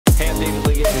David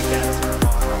Liggett, new data center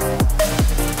hawk,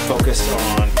 focused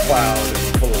on cloud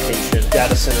and colocation,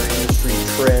 data center industry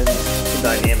trends, and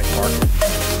dynamic market.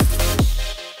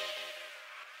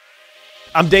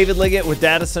 I'm David Liggett with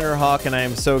Data Center Hawk, and I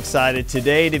am so excited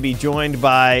today to be joined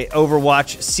by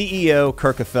OVERWATCH CEO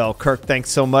Kirk Offel. Kirk,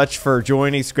 thanks so much for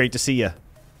joining. It's great to see you.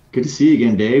 Good to see you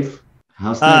again, Dave.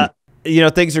 How's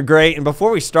things? Things are great. And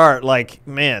before we start,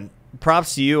 man,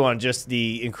 props to you on just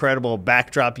the incredible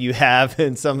backdrop you have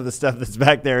and some of the stuff that's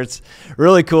back there. It's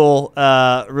really cool,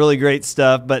 really great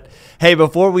stuff. But hey,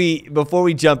 before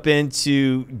we jump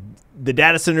into the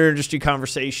data center industry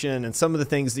conversation and some of the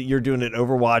things that you're doing at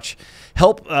OVERWATCH,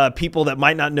 help people that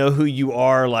might not know who you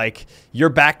are, like your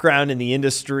background in the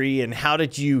industry, and how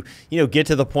did you get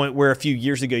to the point where a few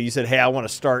years ago you said, hey, I want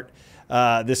to start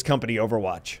this company,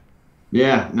 OVERWATCH?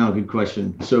 Yeah, no, good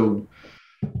question. So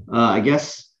I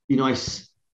guess,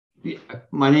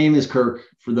 my name is Kirk,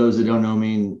 for those that don't know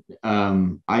me.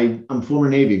 I'm former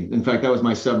Navy. In fact, that was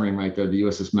my submarine right there, the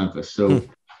USS Memphis. So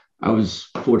I was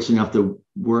fortunate enough to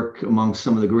work amongst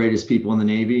some of the greatest people in the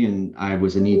Navy, and I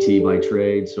was an ET by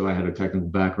trade, so I had a technical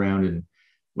background. And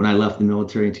when I left the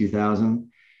military in 2000,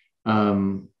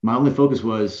 my only focus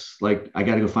was I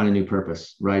got to go find a new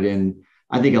purpose, right? And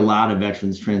I think a lot of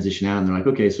veterans transition out and they're like,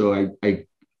 okay, so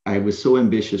I was so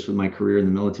ambitious with my career in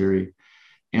the military,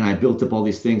 and I built up all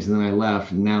these things, and then I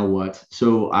left, and now what?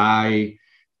 So I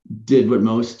did what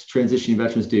most transitioning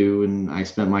veterans do, and I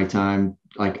spent my time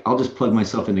I'll just plug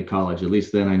myself into college. At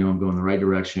least then I know I'm going the right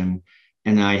direction,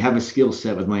 and I have a skill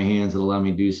set with my hands that allow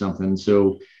me to do something.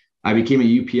 So I became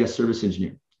a UPS service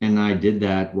engineer, and I did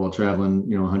that while traveling,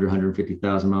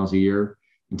 150,000 miles a year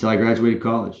until I graduated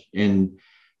college. And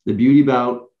the beauty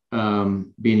about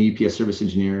being a UPS service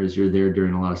engineer is you're there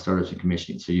during a lot of startups and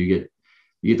commissioning. So you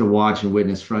get to watch and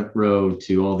witness front row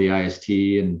to all the IST,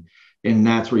 and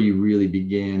that's where you really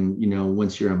begin,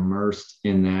 once you're immersed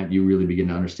in that, you really begin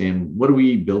to understand, what are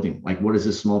we building? What is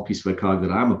this small piece of a cog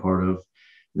that I'm a part of?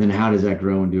 And then how does that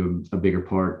grow into a bigger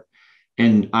part?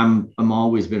 And I'm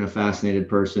always been a fascinated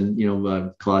person,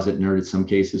 a closet nerd in some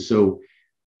cases. So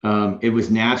it was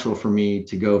natural for me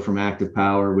to go from Active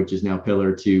Power, which is now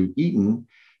Pillar, to EATON.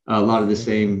 A lot of the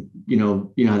same,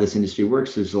 how this industry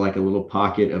works. There's like a little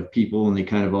pocket of people, and they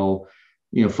kind of all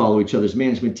follow each other's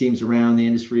management teams around the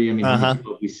industry. I mean,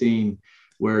 what we've seen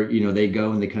where, they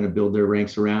go and they kind of build their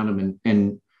ranks around them.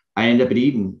 And I end up at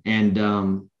EATON. And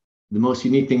the most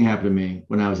unique thing happened to me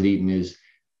when I was at EATON is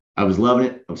I was loving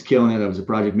it. I was killing it. I was a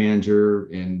project manager,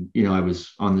 and, I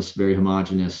was on this very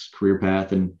homogenous career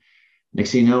path. And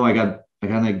next thing you know, I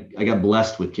got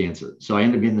blessed with cancer. So I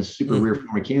ended up getting this super rare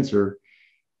form of cancer.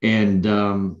 And,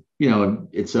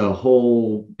 it's a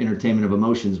whole entertainment of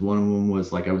emotions. One of them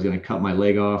was I was going to cut my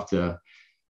leg off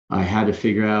I had to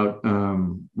figure out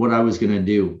what I was going to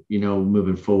do,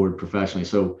 moving forward professionally.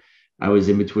 So I was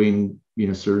in between,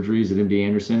 surgeries at MD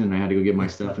Anderson, and I had to go get my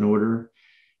stuff in order.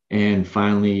 And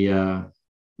finally,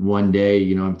 one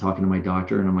day, I'm talking to my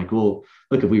doctor, and I'm like, well,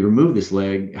 look, if we remove this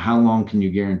leg, how long can you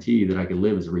guarantee that I could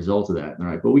live as a result of that? And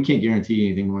they're like, well, we can't guarantee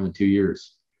anything more than 2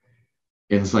 years.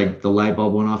 And it's like the light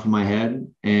bulb went off in my head.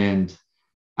 And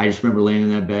I just remember laying in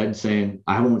that bed saying,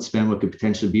 I won't spend what could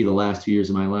potentially be the last 2 years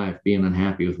of my life being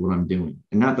unhappy with what I'm doing.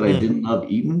 And not that I didn't love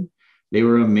EATON. They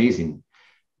were amazing.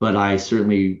 But I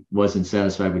certainly wasn't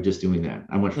satisfied with just doing that.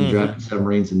 I went from drafting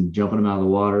submarines and jumping them out of the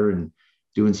water and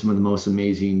doing some of the most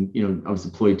amazing, I was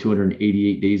deployed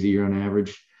 288 days a year on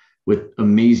average with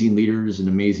amazing leaders and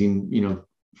amazing,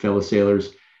 fellow sailors,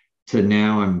 to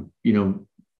now I'm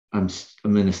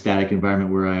in a static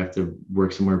environment where I have to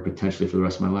work somewhere potentially for the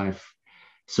rest of my life.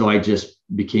 So I just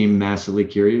became massively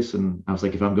curious, and I was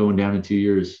like, if I'm going down in 2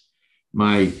 years,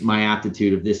 my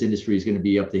aptitude of this industry is going to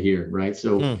be up to here, right?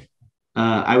 So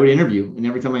I would interview, and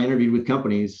every time I interviewed with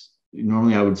companies,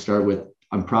 normally I would start with,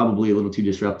 I'm probably a little too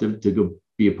disruptive to go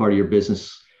be a part of your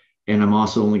business, and I'm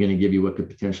also only going to give you what could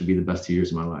potentially be the best 2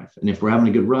 years of my life. And if we're having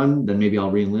a good run, then maybe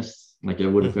I'll re-enlist like I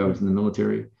would if I was in the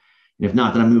military. And if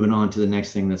not, then I'm moving on to the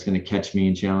next thing that's going to catch me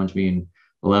and challenge me and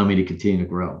allow me to continue to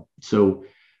grow. So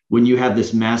when you have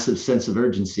this massive sense of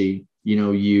urgency,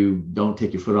 you don't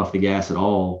take your foot off the gas at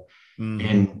all.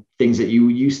 And things that you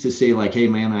used to say hey,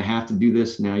 man, I have to do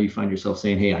this. Now you find yourself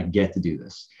saying, hey, I get to do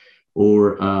this.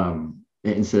 Or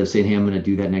instead of saying, hey, I'm going to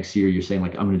do that next year, you're saying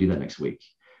I'm going to do that next week.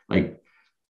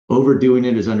 Overdoing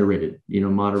it is underrated.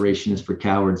 Moderation is for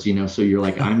cowards, so you're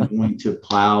like, I'm going to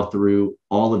plow through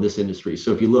all of this industry.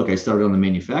 So if you look, I started on the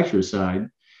manufacturer side,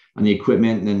 on the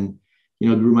equipment, and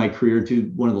then, grew my career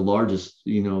to one of the largest,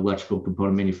 electrical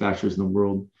component manufacturers in the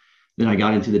world. Then I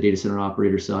got into the data center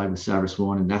operator side with Cyrus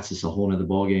One, and that's just a whole nother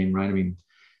ballgame, right? I mean,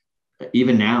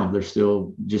 even now, they're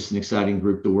still just an exciting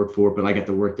group to work for. But I got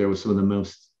to work there with some of the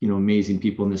most, amazing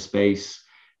people in this space.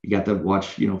 You got to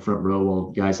watch, front row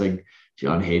while guys like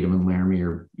John Hayden and Laramie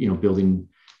are, building,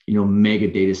 mega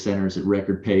data centers at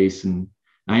record pace. And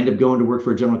I ended up going to work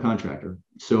for a general contractor.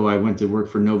 So I went to work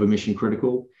for Nova Mission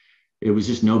Critical. It was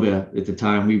just Nova at the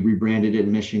time. We rebranded it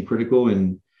Mission Critical.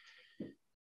 And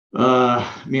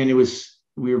man,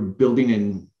 we were building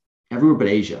in everywhere but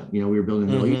Asia. We were building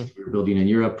in the Middle East, we were building in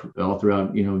Europe, all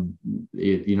throughout, the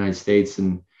United States.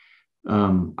 And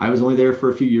I was only there for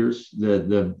a few years.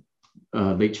 The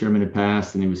late chairman had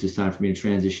passed, and it was just time for me to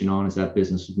transition on as that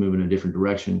business was moving in a different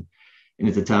direction. And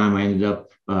at the time, I ended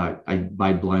up,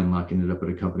 by blind luck, ended up at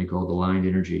a company called Aligned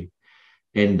Energy.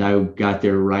 And I got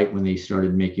there right when they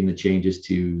started making the changes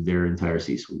to their entire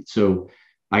C-suite. So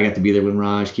I got to be there when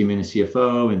Raj came in as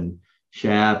CFO, and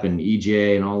Shap and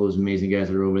EJ and all those amazing guys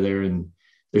that are over there. And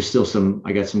there's still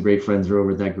I got some great friends that are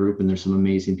over at that group, and there's some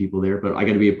amazing people there, but I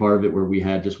got to be a part of it where we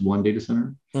had just one data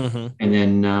center. And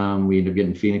then we ended up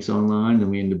getting Phoenix online,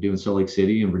 and we ended up doing Salt Lake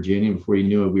City and Virginia. Before you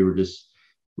knew it, we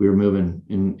were moving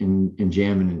and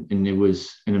jamming, and it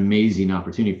was an amazing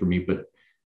opportunity for me. But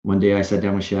one day I sat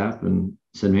down with Shap and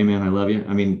said, "Hey man, I love you."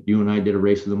 I mean, you and I did a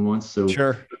race with him once. So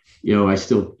sure.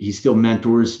 He still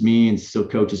mentors me and still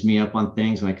coaches me up on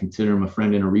things. And I consider him a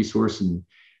friend and a resource. And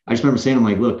I just remember saying, I'm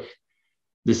like, look,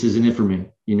 this isn't it for me,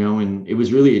 and it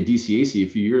was really a DCAC a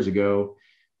few years ago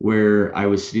where I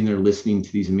was sitting there listening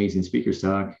to these amazing speakers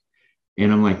talk.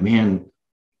 And I'm like, man,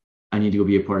 I need to go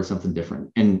be a part of something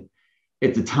different. And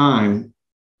at the time,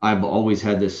 I've always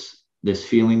had this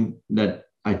feeling that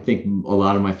I think a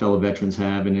lot of my fellow veterans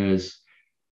have, and it is,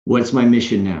 what's my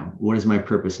mission now? What is my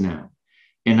purpose now?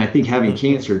 And I think having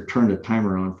cancer turned a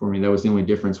timer on for me. That was the only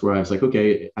difference, where I was like,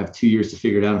 okay, I have 2 years to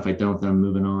figure it out. If I don't, then I'm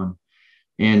moving on.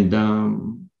 And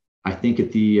I think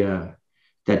at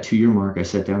that 2 year mark, I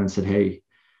sat down and said, hey,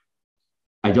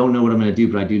 I don't know what I'm going to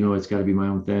do, but I do know it's got to be my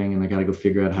own thing. And I got to go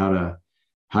figure out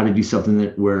how to do something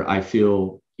where I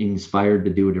feel inspired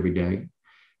to do it every day.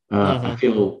 I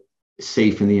feel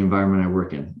safe in the environment I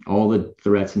work in. All the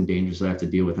threats and dangers I have to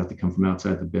deal with have to come from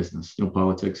outside the business, no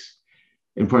politics.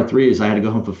 And part 3 is I had to go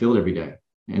home fulfilled every day.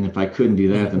 And if I couldn't do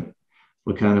that, then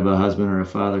what kind of a husband or a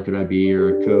father could I be,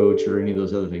 or a coach, or any of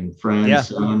those other things, friends,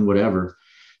 son, whatever.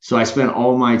 So I spent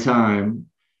all my time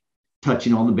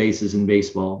touching all the bases in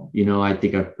baseball. I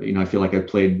think I feel like I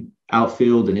played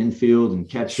outfield and infield and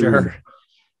catcher. Sure.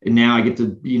 And now I get to,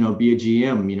 be a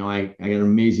GM. I got an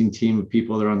amazing team of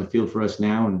people that are on the field for us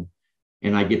now.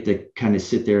 And I get to kind of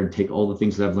sit there and take all the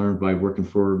things that I've learned by working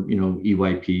for,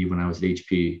 EYP when I was at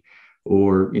HP,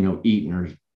 or,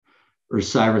 EATON or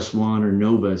Cyrus One or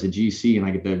Nova as a GC. And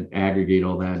I get to aggregate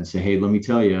all that and say, hey, let me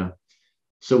tell you.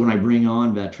 So when I bring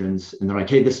on veterans and they're like,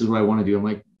 hey, this is what I want to do, I'm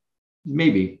like,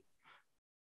 maybe,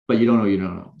 but you don't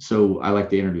know. So I like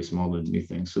to introduce them all to new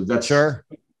things. So that's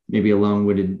maybe a long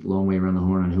way around the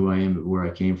horn on who I am, but where I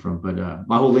came from. But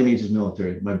my whole lineage is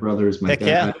military. My brother is my dad.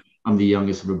 Yeah. I'm the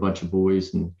youngest of a bunch of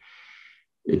boys. And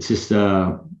it's just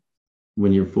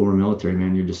when you're former military,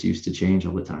 man, you're just used to change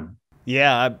all the time.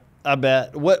 Yeah, I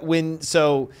bet.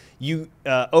 So you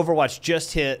Overwatch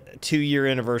just hit 2 year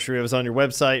anniversary. It was on your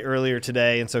website earlier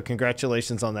today, and so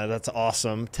congratulations on that. That's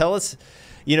awesome. Tell us,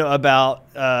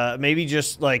 about maybe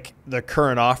just like the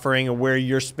current offering and where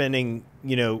you're spending,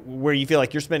 where you feel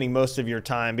like you're spending most of your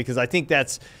time, because I think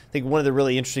one of the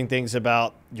really interesting things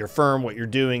about your firm, what you're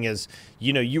doing is,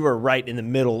 you are right in the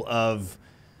middle of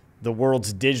the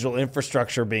world's digital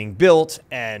infrastructure being built.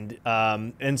 And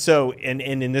so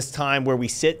in this time where we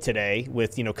sit today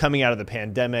with, coming out of the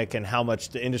pandemic and how much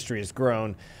the industry has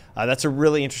grown, that's a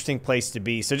really interesting place to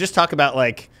be. So just talk about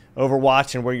like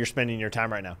Overwatch and where you're spending your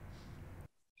time right now.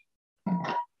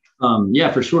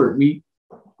 Yeah, for sure.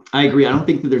 I agree. I don't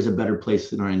think that there's a better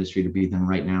place in our industry to be than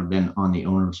right now than on the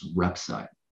owner's rep side.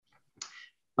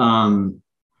 I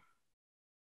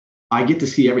get to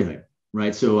see everything.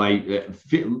 Right. So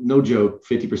no joke,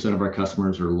 50% of our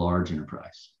customers are large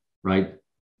enterprise, right?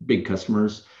 Big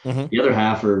customers. The other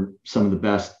half are some of the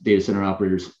best data center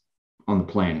operators on the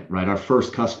planet, right? Our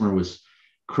first customer was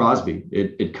Crosby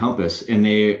at Compass. And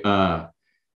they,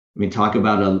 talk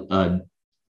about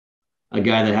a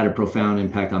guy that had a profound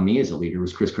impact on me as a leader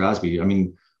was Chris Crosby.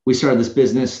 We started this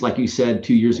business, like you said,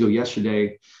 2 years ago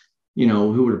yesterday.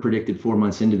 Who would have predicted 4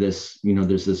 months into this,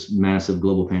 there's this massive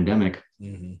global pandemic.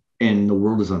 And the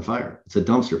world is on fire. It's a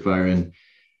dumpster fire. And,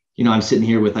 I'm sitting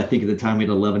here with, I think at the time we had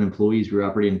 11 employees. We were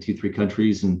operating in 2-3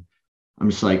 countries. And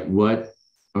I'm just like, what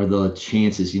are the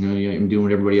chances? I'm doing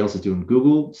what everybody else is doing.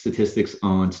 Google statistics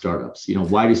on startups.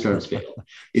 Why do startups fail?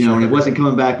 And it wasn't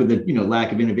coming back with the,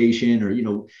 lack of innovation,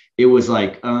 or, it was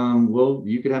like, well,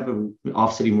 you could have an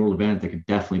offsetting world event that could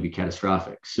definitely be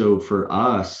catastrophic. So for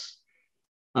us,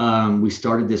 we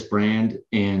started this brand,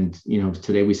 and,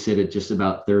 today we sit at just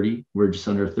about 30. We're just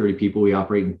under 30 people. We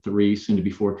operate in 3, soon to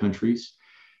be 4 countries.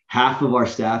 Half of our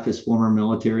staff is former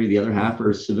military. The other half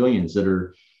are civilians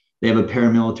they have a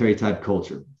paramilitary type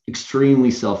culture, extremely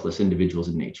selfless individuals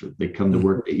in nature. They come to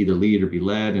work to either lead or be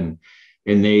led, and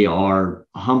they are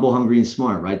humble, hungry, and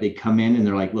smart, right? They come in and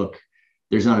they're like, look,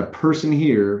 there's not a person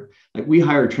here. Like, we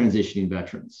hire transitioning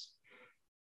veterans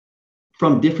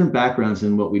from different backgrounds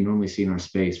than what we normally see in our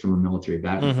space from a military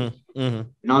background. And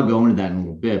I'll go into that in a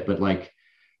little bit, but like,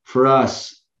 for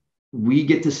us, we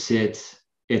get to sit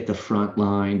at the front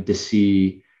line to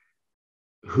see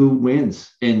who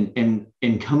wins, and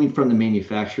coming from the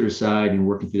manufacturer side and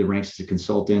working through the ranks as a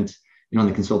consultant, on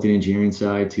the consulting engineering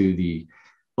side, to the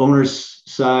owner's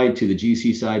side, to the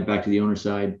GC side, back to the owner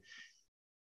side.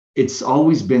 It's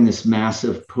always been this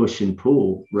massive push and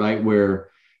pull, right?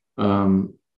 Where,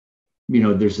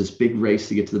 there's this big race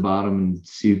to get to the bottom and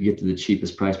see who can get to the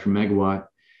cheapest price per megawatt.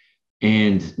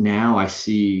 And now I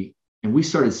see, and we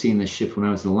started seeing this shift when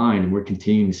I was in the line, and we're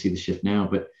continuing to see the shift now,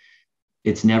 but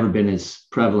it's never been as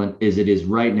prevalent as it is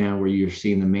right now, where you're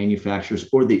seeing the manufacturers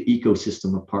or the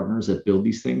ecosystem of partners that build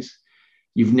these things.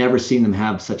 You've never seen them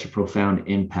have such a profound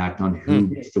impact on who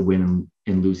gets to win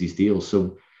and lose these deals.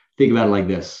 So think about it like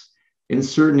this. In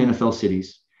certain NFL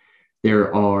cities,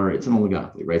 it's an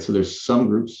oligopoly, right? So there's some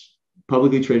groups,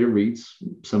 publicly traded REITs,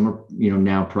 some are,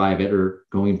 now private or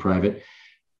going private.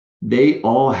 They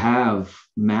all have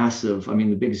massive,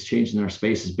 the biggest change in our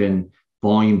space has been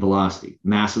volume velocity,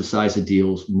 massive size of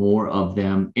deals, more of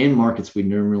them in markets we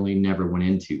normally never went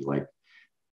into, like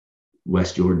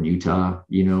West Jordan, Utah,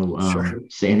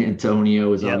 San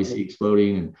Antonio is obviously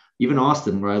exploding, and even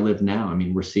Austin, where I live now.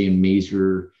 We're seeing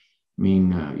major,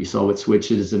 you saw what Switch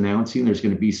is announcing. There's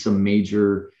going to be some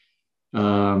major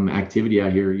activity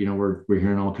out here. We're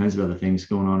hearing all kinds of other things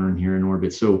going on in here in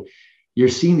orbit. So you're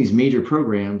seeing these major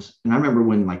programs. And I remember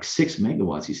when like 6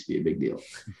 megawatts used to be a big deal.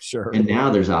 Sure. And now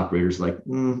there's operators like,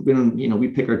 we don't, we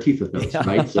pick our teeth with those,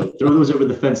 right? So throw those over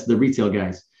the fence to the retail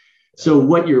guys. So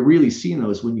what you're really seeing, though,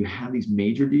 is when you have these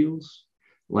major deals,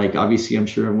 like, obviously, I'm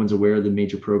sure everyone's aware of the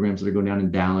major programs that are going down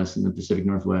in Dallas and the Pacific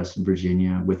Northwest and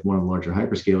Virginia with one of the larger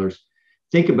hyperscalers.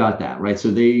 Think about that, right? So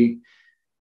they're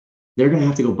going to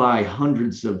have to go buy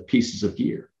hundreds of pieces of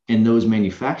gear, and those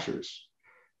manufacturers,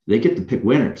 they get to pick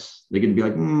winners. They get to be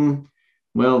like,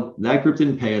 well, that group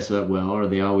didn't pay us that well, or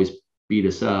they always beat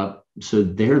us up. So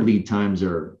their lead times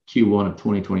are Q1 of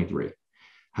 2023.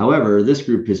 However, this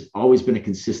group has always been a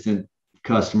consistent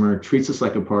customer, treats us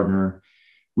like a partner.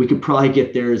 We could probably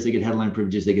get theirs. They get headline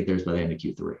privileges. They get theirs by the end of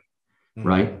Q3,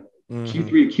 right?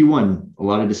 Q3 to Q1, a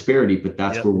lot of disparity, but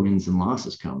that's where wins and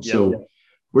losses come. So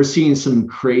we're seeing some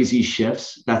crazy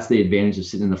shifts. That's the advantage of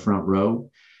sitting in the front row.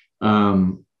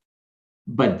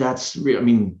 But that's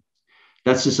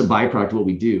just a byproduct of what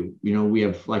we do. We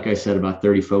have, like I said, about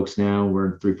 30 folks now.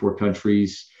 We're in 3-4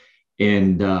 countries.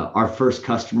 And our first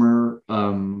customer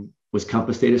was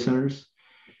Compass Data Centers.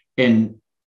 And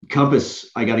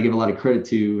Compass, I got to give a lot of credit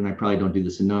to, and I probably don't do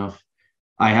this enough.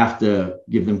 I have to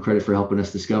give them credit for helping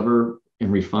us discover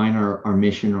and refine our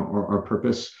mission or our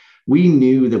purpose. We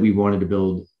knew that we wanted to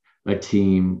build a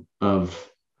team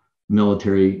of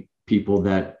military people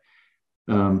that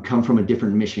come from a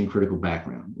different mission critical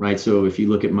background, right? So if you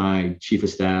look at my chief of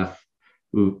staff,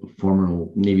 former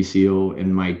Navy SEAL,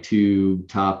 and my 2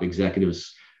 top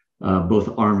executives,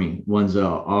 both Army. One's a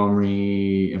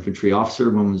Army infantry officer,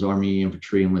 one was Army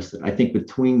infantry enlisted. I think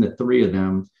between the 3 of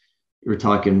them, we're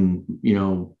talking,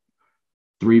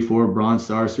 3-4 Bronze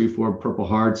Stars, 3-4 Purple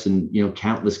Hearts, and,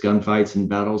 countless gunfights and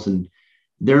battles. And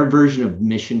their version of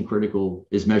mission critical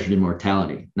is measured in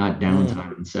mortality, not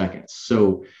downtime in seconds.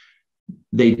 So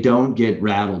they don't get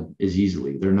rattled as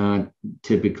easily. They're not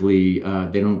typically,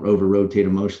 they don't over rotate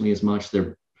emotionally as much.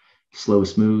 They're slow,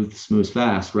 smooth,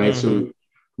 fast, right? So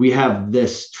we have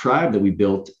this tribe that we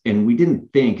built, and we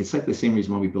didn't think, it's like the same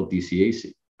reason why we built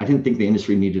DCAC. I didn't think the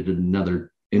industry needed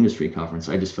another industry conference.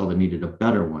 I just felt it needed a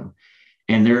better one.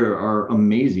 And there are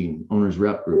amazing owners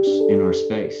rep groups in our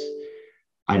space.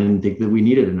 I didn't think that we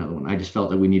needed another one. I just felt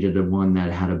that we needed one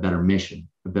that had a better mission,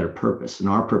 a better purpose. And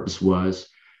our purpose was,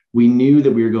 we knew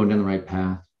that we were going down the right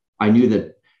path. I knew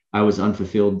that I was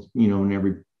unfulfilled,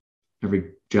 in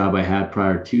every job I had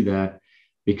prior to that,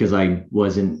 because I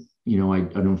wasn't, I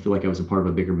don't feel like I was a part of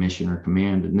a bigger mission or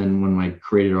command. And then when I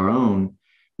created our own,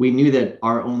 we knew that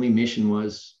our only mission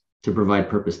was to provide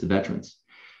purpose to veterans.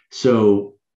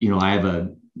 So, I have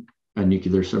a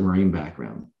nuclear submarine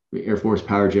background, Air Force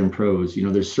Power Gen Pros.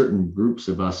 There's certain groups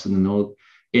of us in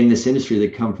this industry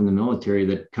that come from the military,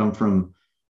 that come from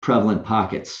prevalent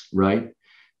pockets, right?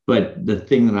 But the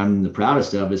thing that I'm the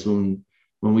proudest of is when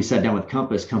we sat down with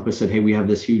Compass said, hey, we have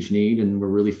this huge need and we're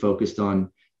really focused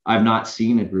on, I've not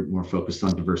seen a group more focused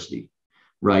on diversity,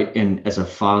 right? And as a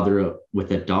father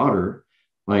with a daughter,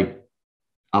 like,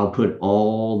 I'll put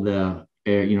all the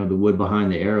wood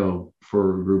behind the arrow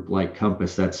for a group like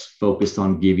Compass that's focused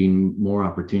on giving more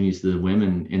opportunities to the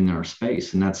women in our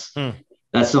space. And that's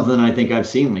something I think I've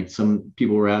seen. Like, some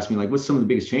people were asking me, like, what's some of the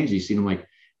biggest changes you've seen? I'm like,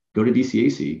 go to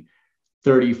DCAC.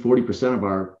 30-40% of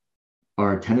our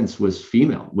attendance was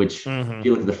female, which if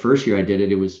you look at the first year I did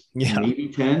it, it was maybe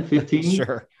 10, 15.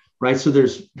 Sure. Right. So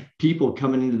there's people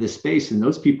coming into this space, and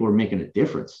those people are making a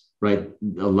difference, right?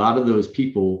 A lot of those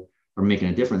people are making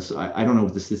a difference. I don't know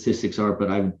what the statistics are,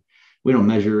 but we don't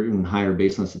measure and hire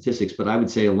based on statistics, but I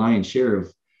would say a lion's share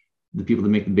of the people that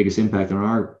make the biggest impact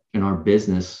on our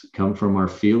business come from our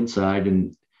field side.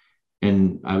 And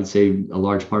I would say a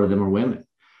large part of them are women.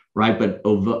 Right. But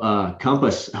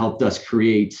Compass helped us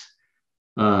create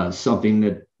something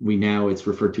that it's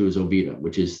referred to as OVETA,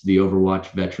 which is the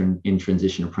Overwatch Veteran in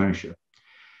Transition Apprenticeship.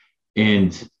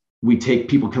 And we take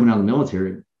people coming out of the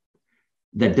military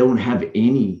that don't have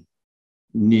any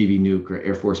Navy nuke or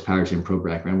Air Force Power Gen Pro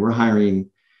background. We're hiring,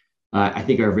 I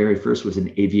think our very first was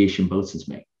an aviation boatswain's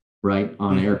mate, right,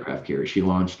 on an aircraft carrier. She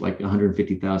launched like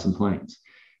 150,000 planes.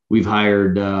 We've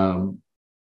hired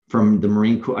from the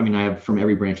Marine Corps. I mean, I have from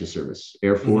every branch of service,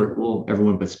 Air Force, well,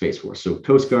 everyone but Space Force. So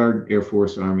Coast Guard, Air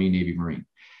Force, Army, Navy, Marine.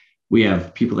 We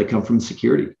have people that come from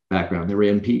security background. They were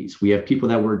MPs. We have people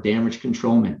that were damage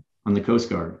controlmen on the Coast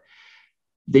Guard.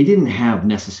 They didn't have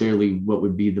necessarily what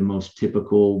would be the most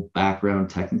typical background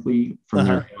technically from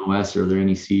their MOS or their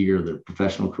NEC or their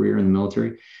professional career in the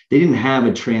military. They didn't have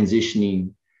a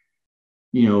transitioning,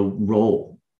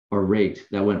 role or rate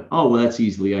that went, oh, well, that's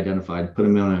easily identified. Put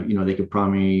them on they could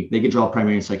draw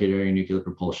primary and secondary nuclear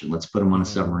propulsion. Let's put them on a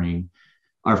submarine,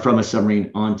 or from a submarine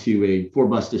onto a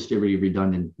 4-bus distributed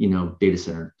redundant, data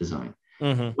center design.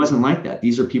 It wasn't like that.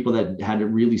 These are people that had to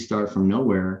really start from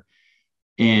nowhere.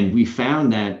 And we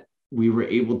found that we were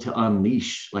able to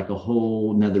unleash like a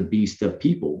whole nother beast of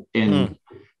people. And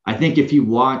I think if you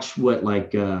watch what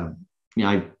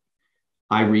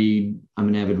I read, I'm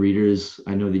an avid reader,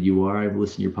 I know that you are, I've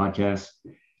listened to your podcast.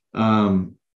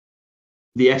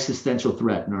 The existential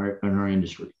threat in our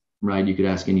industry, right? You could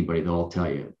ask anybody, they'll all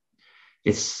tell you.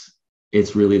 It's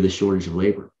really the shortage of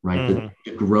labor, right?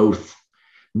 The growth.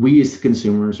 We as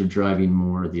consumers are driving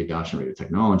more of the adoption rate of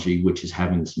technology, which is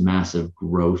having this massive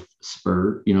growth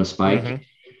spike.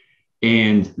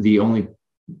 And the only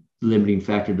limiting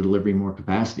factor to delivering more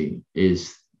capacity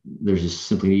is there's just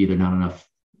simply either not enough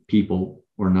people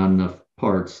or not enough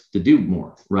parts to do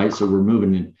more, right? So we're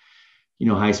moving in,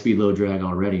 high speed, low drag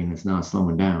already, and it's not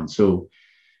slowing down. So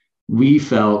we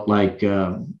felt like,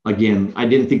 again, I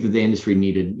didn't think that the industry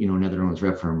needed, another owner's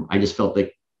rep firm. I just felt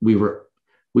like we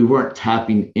weren't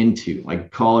tapping into,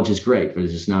 like, college is great, but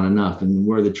it's just not enough. And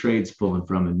where are the trades pulling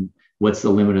from, and what's the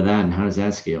limit of that, and how does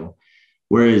that scale?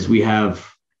 Whereas we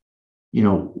have,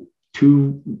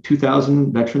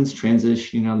 2,000 veterans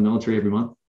transitioning out of the military every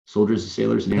month, soldiers and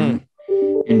sailors and airmen.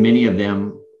 And many of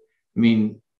them, I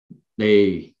mean,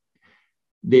 I've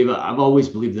always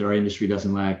believed that our industry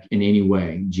doesn't lack in any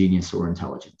way genius or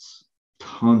intelligence.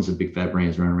 Tons of big fat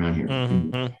brains running around here.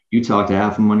 You talk to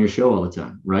half of them on your show all the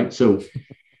time, right? So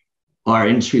our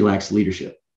industry lacks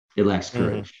leadership. It lacks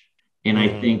courage. And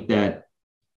I think that,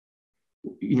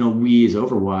 we as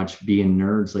Overwatch, being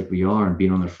nerds like we are and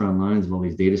being on the front lines of all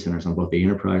these data centers on both the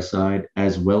enterprise side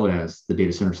as well as the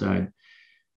data center side,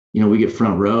 we get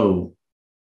front row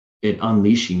at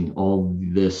unleashing all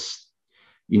this,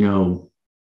 the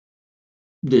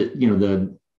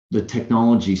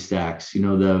technology stacks,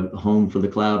 the home for the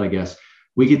cloud, I guess.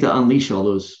 We get to unleash all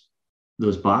those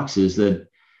boxes that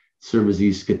serve as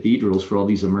these cathedrals for all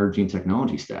these emerging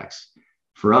technology stacks.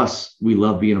 For us, we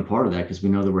love being a part of that because we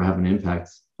know that we're having an impact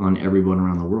on everyone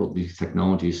around the world. These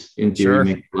technologies, in theory,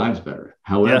 make their lives better.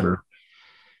 However,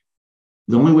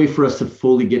 the only way for us to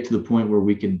fully get to the point where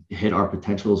we can hit our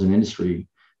potential as an industry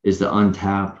is to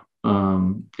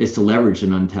leverage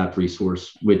an untapped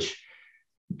resource, which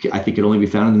I think could only be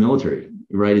found in the military,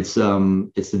 right? It's the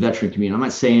veteran community. I'm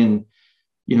not saying,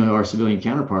 our civilian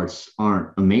counterparts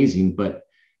aren't amazing, but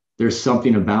there's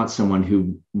something about someone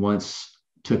who once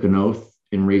took an oath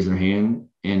and raised their hand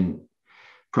and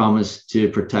promised to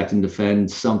protect and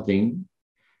defend something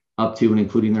up to and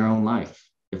including their own life.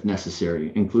 if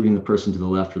necessary, including the person to the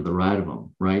left or the right of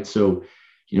them, right? So,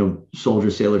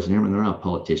 soldiers, sailors, and airmen, they're not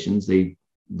politicians.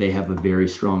 They have a very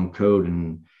strong code,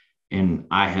 and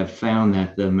I have found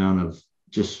that the amount of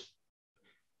just,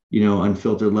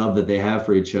 unfiltered love that they have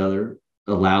for each other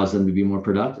allows them to be more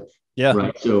productive. Yeah.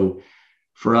 Right. So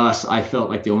for us, I felt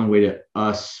like the only way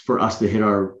for us to hit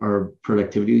our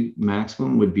productivity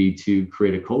maximum would be to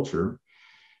create a culture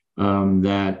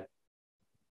that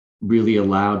really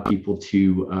allowed people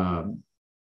to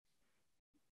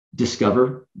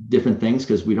discover different things,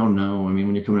 because we don't know. I mean,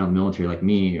 when you're coming out of the military like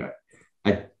me,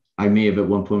 I may have at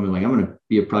one point been like, I'm going to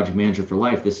be a project manager for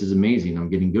life. This is amazing. I'm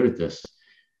getting good at this.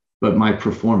 But my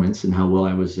performance and how well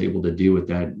I was able to do with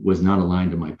that was not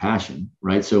aligned to my passion.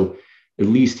 Right. So at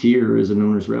least here as an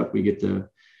owner's rep, we get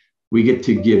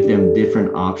to give them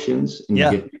different options, and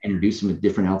get to introduce them at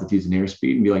different altitudes and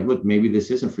airspeed and be like, look, maybe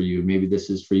this isn't for you. Maybe this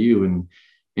is for you. And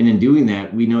in doing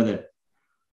that, we know that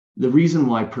the reason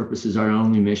why purpose is our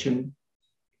only mission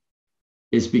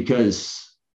is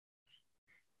because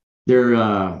there's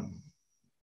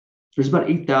about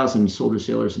 8,000 soldiers,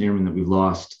 sailors, and airmen that we've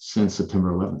lost since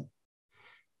September 11th.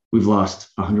 We've lost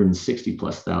 160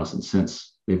 plus thousand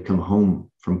since they've come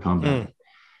home from combat.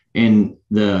 And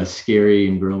the scary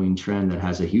and growing trend that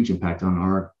has a huge impact on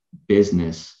our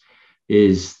business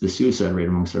is the suicide rate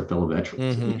amongst our fellow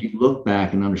veterans. Mm-hmm. If you look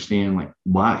back and understand, like,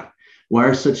 why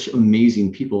are such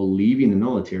amazing people leaving the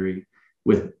military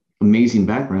with amazing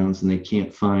backgrounds and they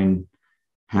can't find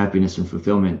happiness and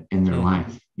fulfillment in their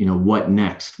life? What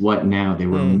next? What now? They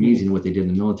were amazing at what they did in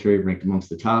the military, ranked amongst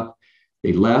the top.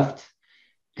 They left,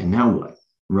 and now what?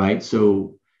 Right?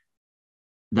 So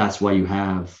that's why you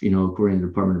have, according to the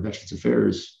Department of Veterans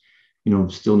Affairs,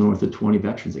 still north of 20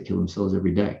 veterans that kill themselves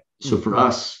every day. So for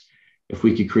us, if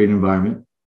we could create an environment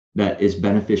that is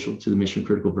beneficial to the mission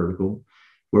critical vertical,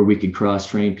 where we could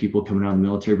cross-train people coming out of the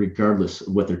military, regardless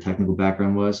of what their technical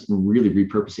background was, and really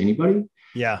repurpose anybody.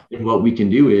 Yeah. And what we can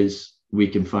do is we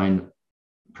can find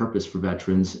purpose for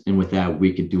veterans. And with that,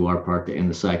 we could do our part to end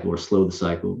the cycle or slow the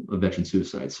cycle of veteran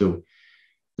suicide. So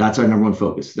that's our number one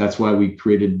focus. That's why we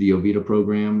created the OVETO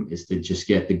program, is to just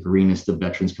get the greenest of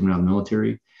veterans coming out of the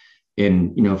military.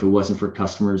 And, if it wasn't for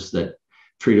customers that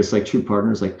treat us like true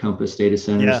partners, like Compass Data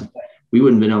Centers, we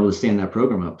wouldn't have been able to stand that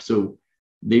program up. So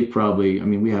they probably,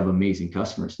 we have amazing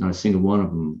customers. Not a single one of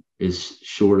them is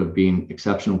short of being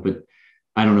exceptional, but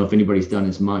I don't know if anybody's done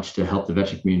as much to help the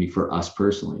veteran community for us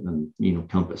personally than,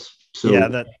 Compass. So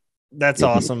yeah, that's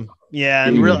awesome. Yeah.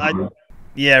 And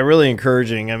really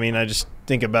encouraging. I just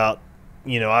think about,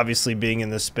 obviously being in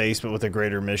this space, but with a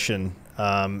greater mission.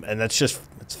 And that's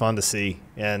it's fun to see.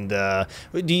 And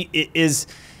is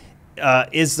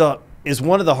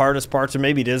one of the hardest parts, or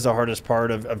maybe it is the hardest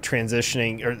part of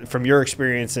transitioning, or from your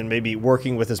experience and maybe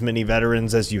working with as many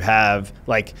veterans as you have,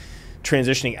 like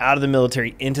transitioning out of the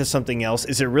military into something else?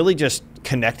 Is it really just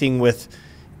connecting with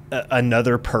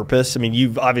another purpose?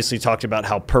 You've obviously talked about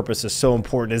how purpose is so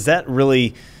important. Is that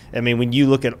really, when you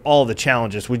look at all the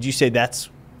challenges, would you say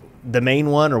that's the main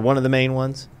one or one of the main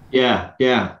ones? Yeah.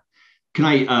 Can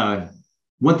I,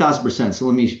 1,000%.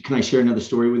 So can I share another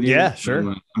story with you? Yeah, sure.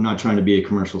 I'm not trying to be a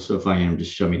commercial, so if I am,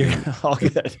 just shut me down. Yeah, all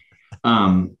good.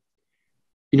 When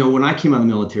I came out of the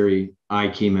military, I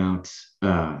came out,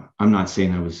 I'm not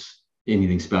saying I was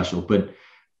anything special, but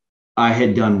I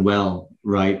had done well,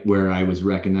 right? Where I was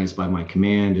recognized by my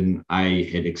command, and I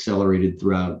had accelerated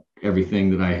throughout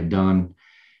everything that I had done.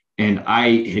 And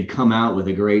I had come out with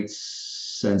a great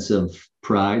sense of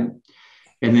pride.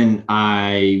 And then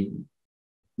I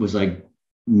was like,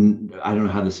 I don't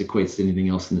know how this equates to anything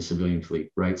else in the civilian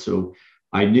fleet, right? So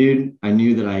I knew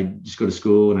that I'd just go to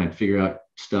school and I'd figure out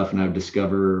stuff, and I would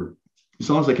discover, as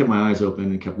long as I kept my eyes open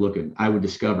and kept looking, I would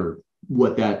discover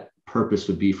what that purpose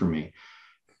would be for me.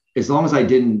 As long as I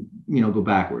didn't, go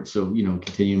backwards. So,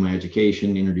 continuing my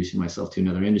education, introducing myself to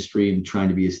another industry and trying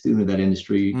to be a student of that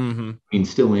industry,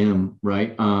 still am,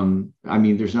 right?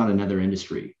 There's not another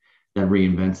industry that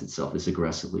reinvents itself as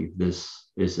aggressively. This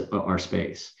is our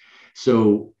space.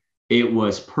 So it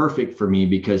was perfect for me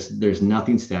because there's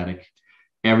nothing static.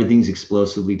 Everything's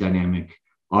explosively dynamic.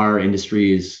 Our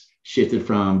industry is shifted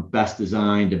from best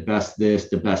design to best this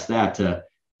to best that to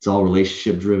it's all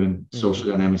relationship driven. Social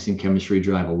dynamics and chemistry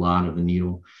drive a lot of the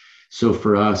needle. So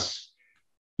for us,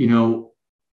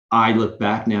 I look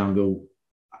back now and go,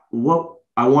 what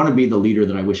I want to be the leader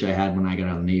that I wish I had when I got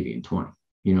out of the Navy in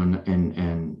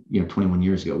 21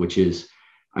 years ago, which is,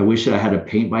 I wish I had a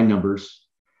paint by numbers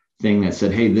thing that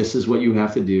said, hey, this is what you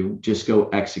have to do. Just go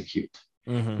execute.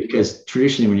 Because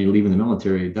traditionally, when you're leaving the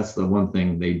military, that's the one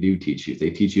thing they do teach you. They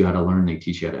teach you how to learn. They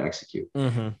teach you how to execute.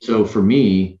 So for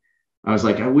me, I was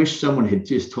like, I wish someone had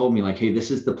just told me like, hey,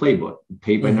 this is the playbook,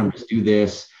 pay by numbers, do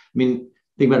this. I mean,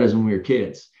 think about it as when we were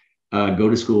kids. Go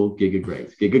to school, get good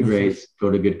grades,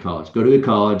 go to good college,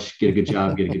 get a good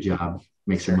job,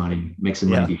 make some money,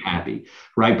 be happy,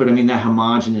 right? But I mean, that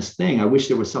homogenous thing, I wish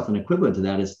there was something equivalent to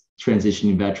that as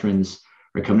transitioning veterans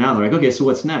are coming out. They're like, okay, so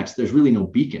what's next? There's really no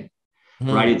beacon,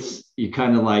 right? It's you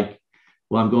kind of like,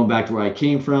 well, I'm going back to where I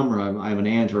came from, or I have an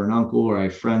aunt or an uncle, or I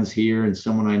have friends here and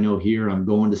someone I know here. I'm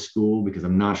going to school because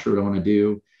I'm not sure what I want to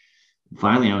do.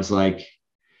 Finally, I was like,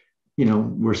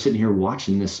 we're sitting here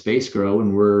watching this space grow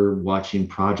and we're watching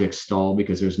projects stall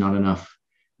because there's not enough.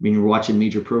 I mean, we're watching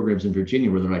major programs in Virginia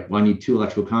where they're like, well, I need 2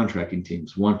 electrical contracting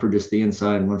teams, one for just the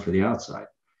inside and one for the outside,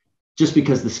 just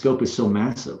because the scope is so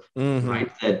massive,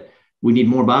 right? That we need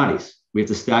more bodies. We have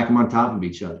to stack them on top of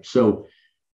each other. So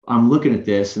I'm looking at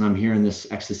this and I'm hearing this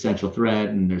existential threat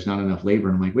and there's not enough labor.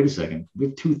 And I'm like, wait a second, we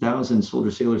have 2,000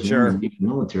 soldier sailors in the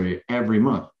military every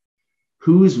month.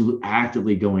 Who's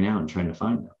actively going out and trying to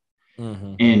find them?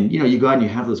 And, you go out and you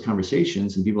have those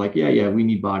conversations and people are like, yeah, we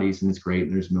need bodies and it's great.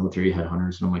 And there's military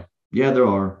headhunters. And I'm like, yeah, there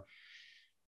are.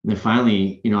 And then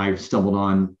finally, I stumbled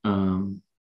on,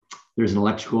 there's an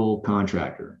electrical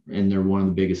contractor and they're one of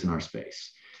the biggest in our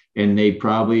space. And they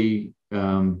probably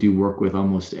do work with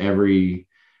almost every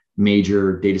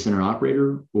major data center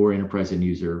operator or enterprise end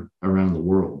user around the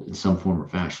world in some form or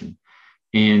fashion.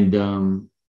 And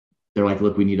they're like,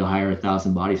 look, we need to hire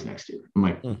 1,000 bodies next year. I'm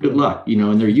like, good luck,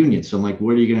 and they're unions. So I'm like,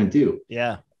 what are you going to do?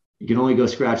 Yeah. You can only go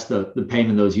scratch the pain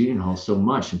in those union halls so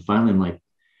much. And finally, I'm like,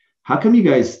 how come you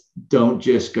guys don't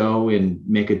just go and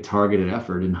make a targeted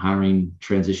effort in hiring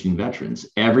transitioning veterans?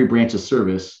 Every branch of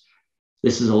service,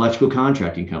 this is an electrical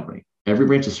contracting company. Every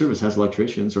branch of service has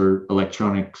electricians or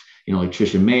electronics,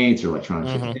 electrician mates or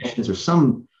electronic technicians or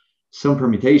some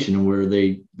permutation where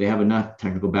they have enough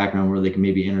technical background where they can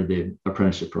maybe enter the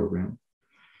apprenticeship program.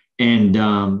 And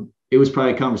it was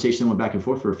probably a conversation that went back and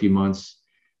forth for a few months.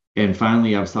 And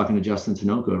finally, I was talking to Justin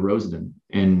Tinoco at Rosendin.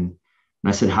 And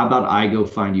I said, how about I go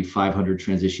find you 500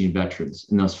 transitioning veterans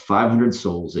and those 500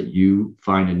 souls that you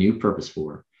find a new purpose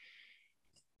for.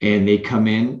 And they come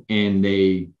in and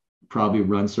they probably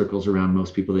run circles around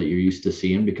most people that you're used to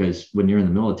seeing, because when you're in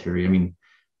the military, I mean,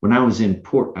 when I was in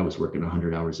port, I was working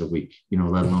 100 hours a week,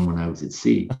 let alone when I was at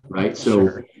sea, right?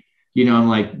 So, I'm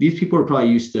like, these people are probably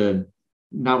used to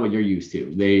not what you're used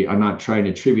to. I'm not trying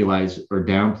to trivialize or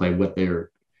downplay what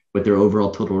their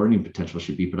overall total earning potential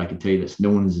should be, but I can tell you this,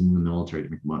 no one is in the military to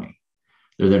make money.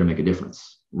 They're there to make a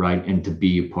difference, right? And to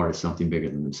be a part of something bigger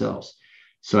than themselves.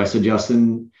 So I said,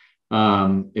 Justin,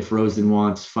 if Rosendin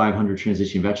wants 500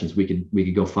 transition veterans, we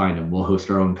could go find them. We'll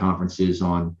host our own conferences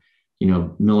on,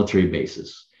 military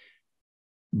bases.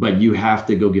 But you have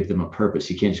to go give them a purpose.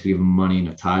 You can't just give them money and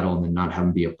a title and then not have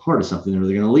them be a part of something, or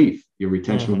they're going to leave. Your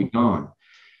retention will be gone.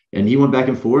 And he went back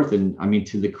and forth. And I mean,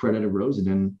 to the credit of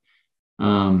Rosendin,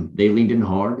 they leaned in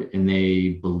hard and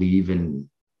they believe in,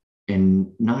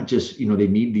 and not just, they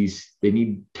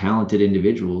need talented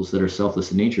individuals that are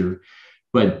selfless in nature,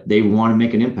 but they want to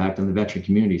make an impact on the veteran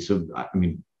community. So, I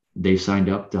mean, they signed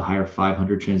up to hire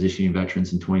 500 transitioning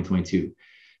veterans in 2022.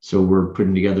 So we're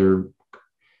putting together,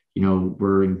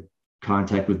 we're in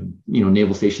contact with,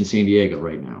 Naval Station San Diego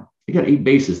right now. They got 8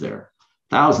 bases there,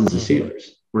 thousands of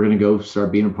sailors. We're going to go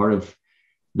start being a part of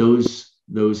those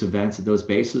events at those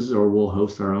bases, or we'll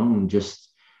host our own, just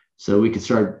so we could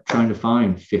start trying to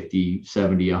find 50,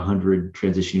 70, 100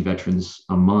 transitioning veterans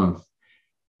a month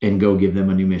and go give them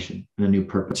a new mission and a new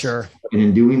purpose. Sure. And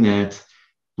in doing that,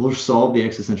 we'll solve the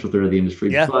existential threat of the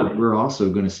industry, but we're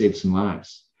also going to save some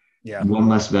lives. Yeah. One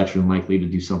less veteran likely to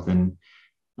do something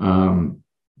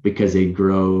because they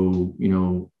grow,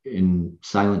 in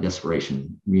silent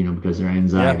desperation, because their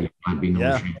anxiety might be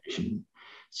no transition.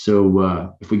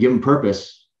 So if we give them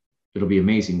purpose, it'll be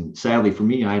amazing. Sadly for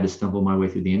me, I had to stumble my way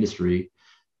through the industry,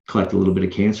 collect a little bit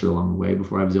of cancer along the way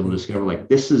before I was able to discover, like,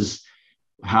 this is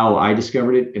how I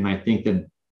discovered it. And I think that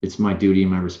it's my duty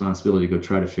and my responsibility to go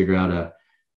try to figure out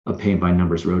a paint by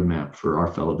numbers roadmap for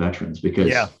our fellow veterans,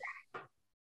 because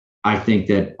I think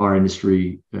that our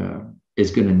industry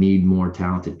is going to need more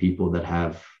talented people that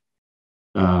have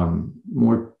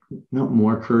not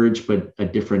more courage, but a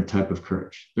different type of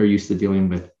courage. They're used to dealing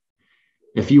with,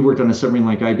 if you worked on a submarine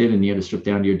like I did and you had to strip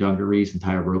down to your dungarees and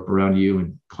tie a rope around you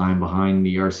and climb behind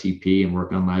the RCP and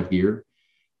work on live gear,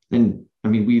 then, I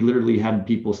mean, we literally had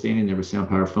people standing there with sound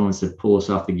power phones to pull us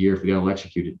off the gear if we got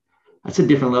electrocuted. That's a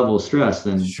different level of stress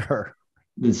than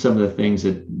some of the things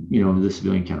that, the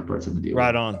civilian counterparts have to deal with.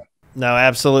 Right on. No,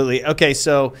 absolutely. Okay,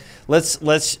 so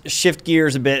let's shift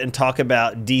gears a bit and talk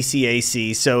about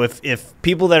DCAC. So if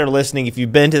people that are listening, if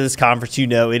you've been to this conference, you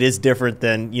know it is different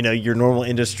than your normal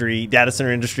industry data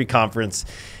center industry conference.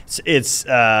 It's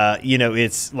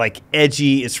it's like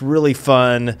edgy. It's really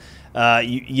fun.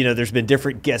 There's been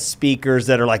different guest speakers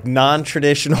that are like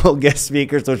non-traditional guest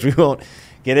speakers, which we won't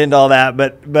get into all that,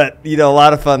 but a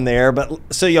lot of fun there. But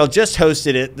so y'all just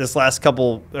hosted it this last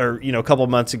couple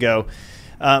months ago.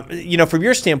 From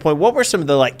your standpoint, what were some of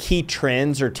the like key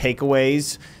trends or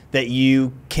takeaways that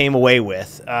you came away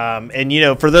with?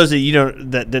 For those of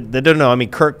that don't know, I mean,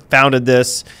 Kirk founded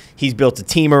this. He's built a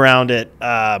team around it.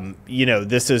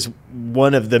 This is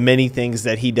one of the many things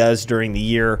that he does during the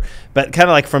year. But kind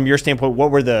of like from your standpoint, what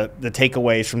were the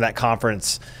takeaways from that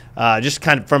conference, just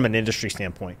kind of from an industry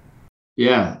standpoint?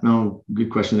 Yeah, no,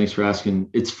 good question. Thanks for asking.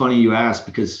 It's funny you asked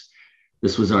because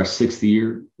this was our 6th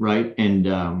year, right? And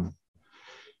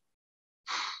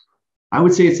I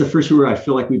would say it's the first year where I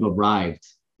feel like we've arrived.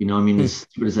 As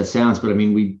stupid as that sounds, but I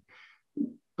mean, we,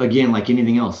 again, like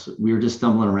anything else, we were just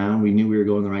stumbling around. We knew we were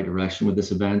going the right direction with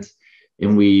this event.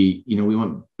 And we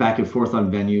went back and forth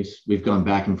on venues. We've gone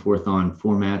back and forth on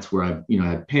formats where I've,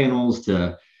 had panels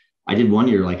I did one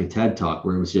year like a TED Talk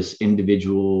where it was just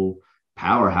individual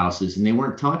powerhouses and they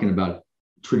weren't talking about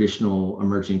traditional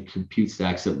emerging compute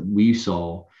stacks that we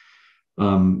saw,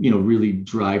 really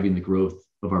driving the growth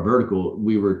of our vertical.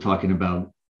 We were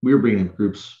bringing in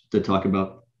groups to talk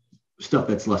about stuff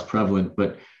that's less prevalent,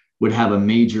 but would have a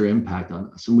major impact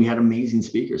on us. And we had amazing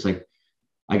speakers. Like,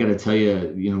 I got to tell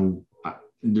you,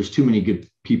 there's too many good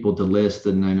people to list.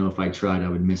 And I know if I tried, I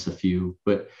would miss a few,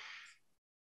 but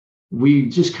we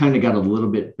just kind of got a little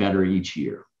bit better each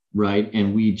year. Right.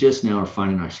 And we just now are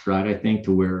finding our stride, I think,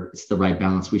 to where it's the right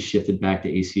balance. We shifted back to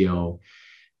ACO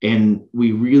and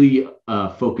we really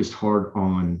focused hard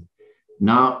on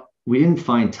we didn't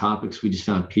find topics. We just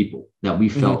found people that we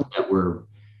felt that were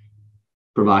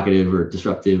provocative or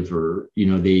disruptive or,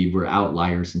 they were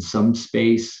outliers in some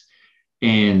space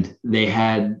and they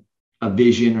had a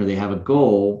vision or they have a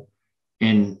goal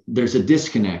and there's a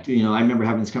disconnect. I remember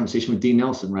having this conversation with Dean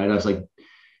Nelson, right? I was like,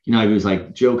 it was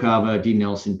like Joe Cava, Dean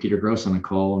Nelson, Peter Gross on a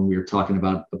call, and we were talking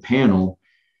about a panel.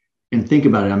 And think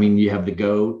about it. I mean, you have the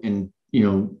GOAT and,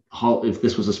 if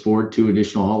this was a sport, 2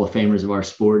 additional Hall of Famers of our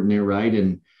sport in there, right?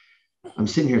 And I'm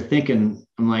sitting here thinking,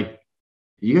 I'm like,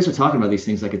 you guys are talking about these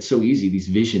things like it's so easy, these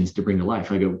visions to bring to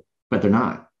life. I go, but they're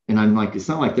not. And I'm like, it's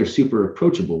not like they're super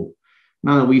approachable.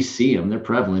 Not that we see them, they're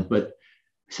prevalent, but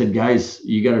I said, guys,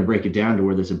 you got to break it down to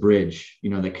where there's a bridge,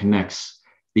 that connects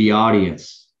the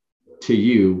audience to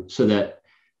you so that,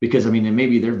 because it may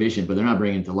be their vision, but they're not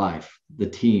bringing it to life. The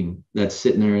team that's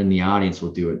sitting there in the audience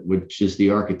will do it, which is the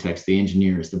architects, the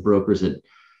engineers, the brokers that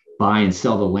buy and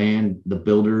sell the land, the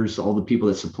builders, all the people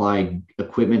that supply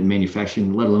equipment and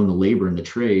manufacturing, let alone the labor and the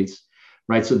trades,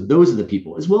 right? So those are the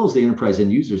people, as well as the enterprise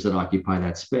end users that occupy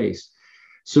that space.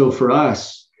 So for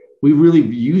us, we really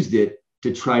used it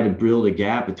to try to build a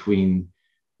gap between,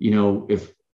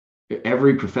 if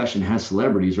every profession has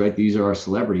celebrities, right? These are our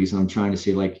celebrities. And I'm trying to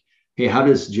say like, hey, how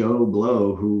does Joe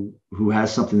Blow, who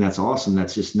has something that's awesome,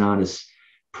 that's just not as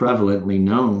prevalently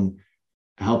known,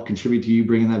 help contribute to you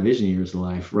bringing that vision of yours to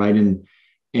life, right?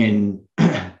 And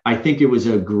I think it was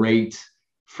a great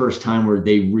first time where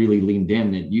they really leaned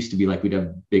in. It used to be like we'd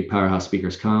have big powerhouse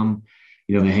speakers come,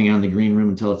 they hang out in the green room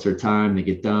until it's their time, they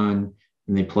get done,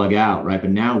 and they plug out, right?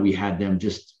 But now we had them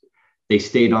they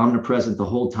stayed omnipresent the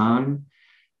whole time.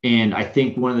 And I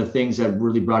think one of the things that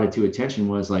really brought it to attention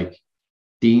was like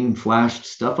Dean flashed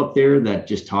stuff up there that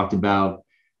just talked about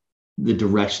the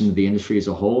direction of the industry as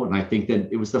a whole. And I think that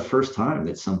it was the first time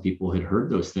that some people had heard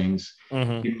those things.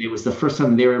 It was the first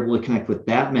time they were able to connect what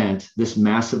that meant, this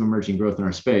massive emerging growth in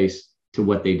our space, to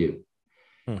what they do.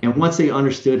 And once they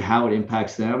understood how it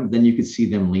impacts them, then you could see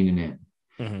them leaning in.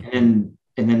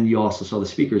 And then you also saw the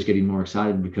speakers getting more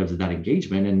excited because of that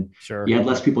engagement. And you had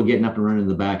less people getting up and running in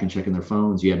the back and checking their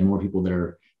phones. You had more people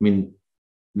there.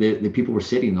 The people were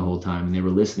sitting the whole time and they were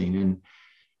listening. And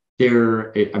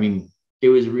it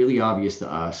was really obvious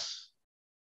to us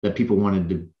that people wanted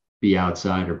to be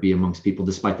outside or be amongst people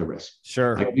despite the risk.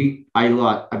 Sure. Like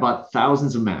I bought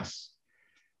thousands of masks.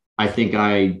 I think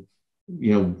I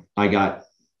got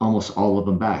almost all of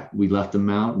them back. We left them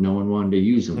out. No one wanted to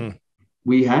use them.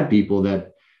 We had people that,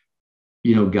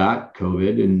 got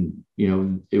COVID and,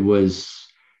 it was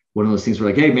one of those things where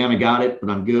like, hey man, I got it,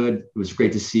 but I'm good. It was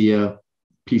great to see you.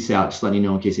 Peace out. Just letting you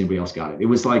know in case anybody else got it. It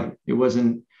was like, it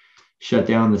wasn't shut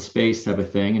down the space type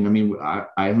of thing. And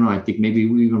I don't know, I think maybe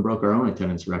we even broke our own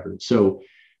attendance record. So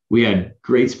we had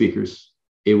great speakers.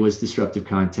 It was disruptive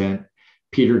content.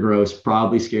 Peter Gross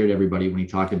probably scared everybody when he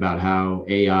talked about how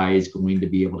AI is going to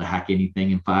be able to hack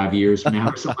anything in 5 years from now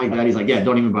or something like that. He's like, yeah,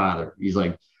 don't even bother. He's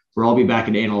like, we'll all be back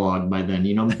in analog by then,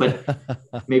 but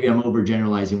maybe I'm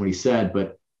overgeneralizing what he said,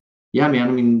 but yeah, man,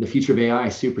 I mean, the future of AI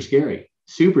is super scary.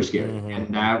 Mm-hmm.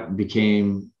 And that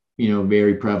became,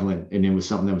 very prevalent. And it was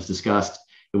something that was discussed.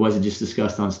 It wasn't just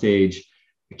discussed on stage.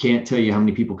 I can't tell you how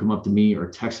many people come up to me or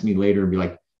text me later and be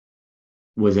like,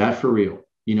 was that for real?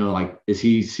 Like, is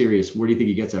he serious? Where do you think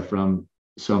he gets that from?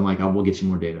 So I'm like, we'll get you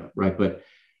more data. Right. But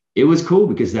it was cool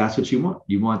because that's what you want.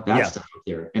 You want that stuff up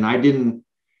there. And I didn't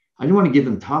want to give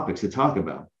them topics to talk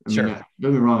about. I mean,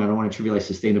 don't get me wrong. I don't want to trivialize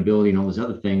sustainability and all those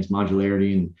other things,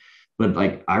 modularity. But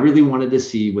like, I really wanted to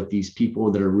see what these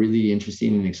people that are really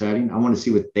interesting and exciting, I want to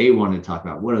see what they want to talk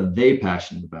about. What are they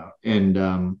passionate about? And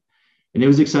it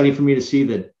was exciting for me to see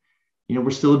that,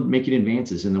 we're still making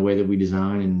advances in the way that we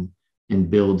design and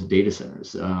build data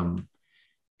centers.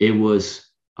 It was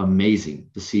amazing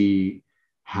to see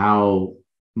how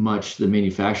much the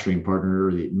manufacturing partner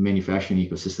or the manufacturing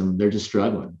ecosystem, they're just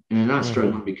struggling. And they're not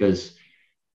struggling because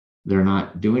they're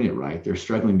not doing it right. They're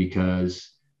struggling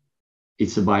because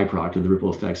it's a byproduct of the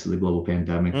ripple effects of the global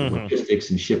pandemic,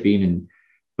 logistics and shipping.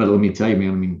 But let me tell you,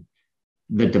 man, I mean,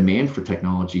 the demand for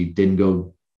technology didn't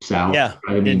go south. Yeah,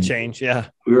 right? didn't change. Yeah.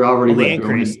 We were already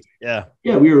increased. Yeah.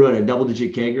 Yeah, we were at a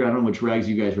double-digit CAGR. I don't know which rags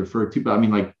you guys refer to, but I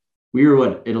mean, like, we were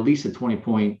at least a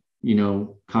 20-point,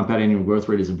 compound annual growth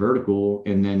rate as a vertical.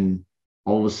 And then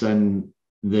all of a sudden,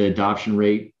 the adoption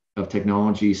rate of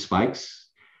technology spikes,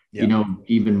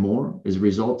 even more as a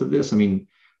result of this. I mean,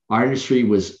 our industry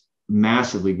was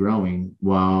massively growing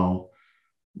while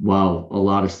a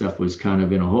lot of stuff was kind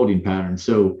of in a holding pattern.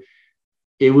 So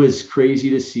it was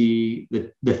crazy to see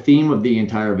the theme of the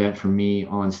entire event for me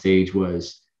on stage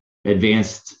was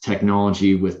advanced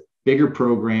technology with bigger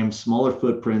programs, smaller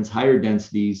footprints, higher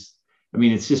densities. I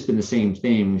mean, it's just been the same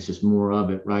thing. It's just more of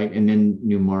it, right? And then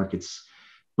new markets.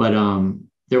 But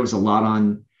there was a lot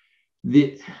on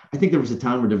I think there was a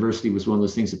time where diversity was one of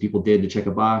those things that people did to check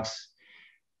a box.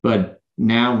 But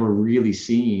now we're really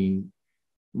seeing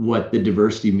what the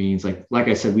diversity means. Like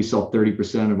I said, we saw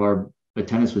 30% of our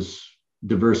attendance was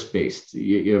diverse based,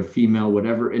 female,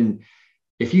 whatever. And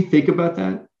if you think about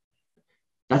that,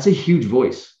 that's a huge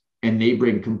voice, and they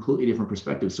bring completely different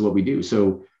perspectives to what we do.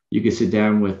 So you could sit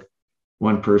down with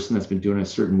one person that's been doing it a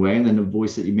certain way, and then a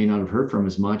voice that you may not have heard from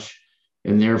as much,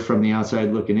 and they're from the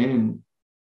outside looking in,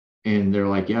 and they're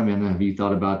like, yeah, man, have you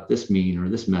thought about this mean or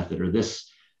this method or this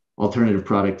alternative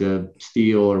product of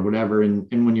steel or whatever?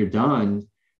 And when you're done,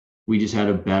 we just had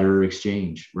a better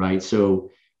exchange, right? So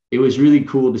it was really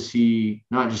cool to see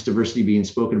not just diversity being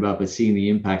spoken about, but seeing the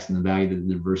impacts and the value that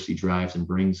the diversity drives and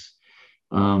brings.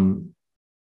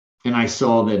 And I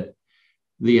saw that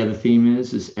the other theme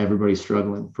is everybody's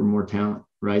struggling for more talent,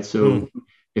 right? So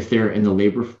if they're in the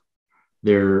labor,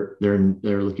 they're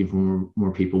looking for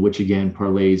more people, which again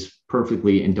parlays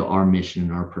perfectly into our mission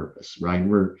and our purpose, right?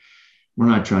 We're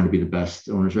not trying to be the best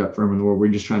owners rep firm in the world. We're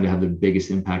just trying to have the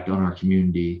biggest impact on our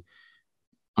community,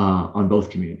 on both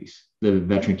communities, the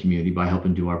veteran community, by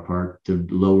helping do our part to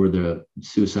lower the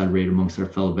suicide rate amongst our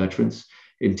fellow veterans,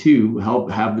 and two, help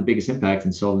have the biggest impact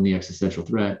in solving the existential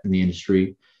threat in the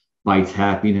industry by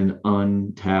tapping an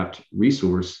untapped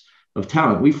resource of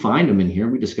talent. We find them in here,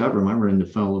 we discover them. I run into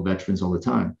fellow veterans all the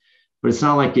time, but it's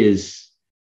not like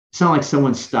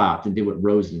someone stopped and did what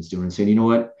Rosen's doing and saying, you know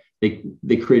what,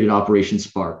 they created Operation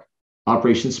Spark,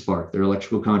 their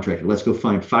electrical contractor. Let's go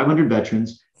find 500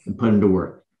 veterans and put them to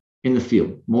work in the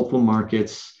field, multiple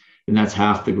markets. And that's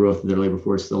half the growth of their labor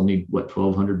force. They'll need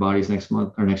 1,200 bodies next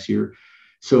month or next year.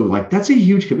 So like, that's a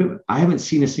huge commitment. I haven't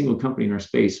seen a single company in our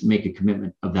space make a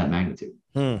commitment of that magnitude.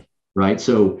 Right.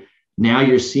 So now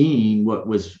you're seeing what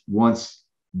was once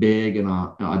big and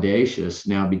audacious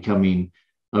now becoming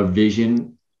a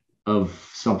vision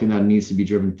of something that needs to be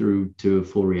driven through to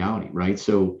full reality. Right.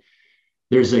 So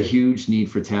there's a huge need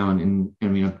for talent. And I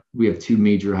mean, we have two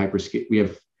major hyperscale.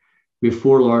 We have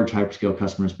 4 large hyperscale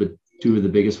customers, but 2 of the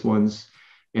biggest ones.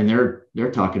 And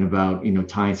they're talking about,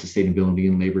 tying sustainability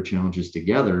and labor challenges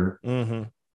together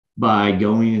by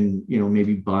going and,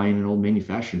 maybe buying an old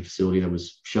manufacturing facility that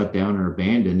was shut down or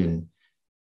abandoned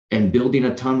and building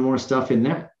a ton more stuff in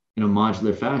that in a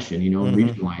modular fashion,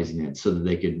 regionalizing it so that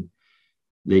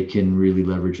they can really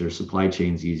leverage their supply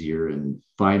chains easier and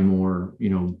find more,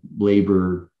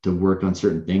 labor to work on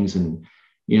certain things. And,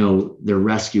 they're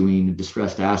rescuing a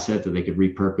distressed asset that they could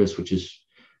repurpose, which is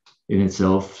in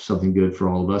itself something good for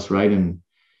all of us, right? And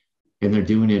they're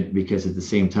doing it because at the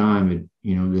same time,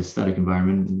 the aesthetic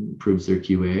environment improves their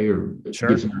QA or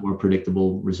gives them a more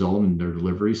predictable result in their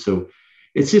delivery. So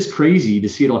it's just crazy to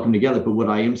see it all come together. But what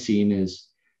I am seeing is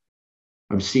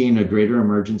I'm seeing a greater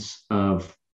emergence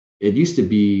of, it used to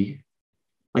be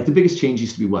like the biggest change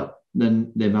used to be what?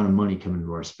 Then the amount of money coming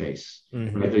into our space,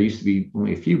 right? There used to be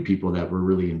only a few people that were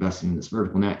really investing in this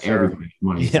vertical. Now everybody's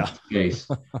money is in space.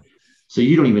 So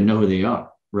you don't even know who they are,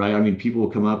 right? I mean, people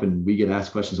will come up and we get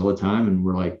asked questions all the time and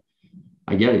we're like,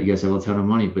 I get it. You guys have a ton of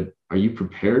money, but are you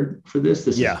prepared for this?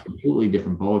 This is a completely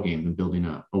different ballgame than building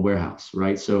a warehouse,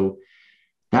 right? So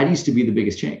that used to be the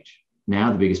biggest change.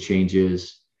 Now the biggest change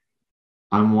is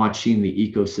I'm watching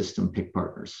the ecosystem pick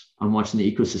partners. I'm watching the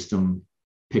ecosystem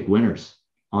pick winners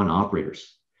on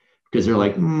operators because they're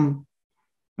like, I mean,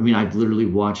 I've literally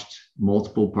watched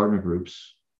multiple partner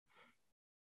groups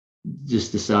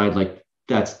just decide like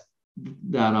that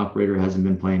operator hasn't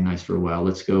been playing nice for a while.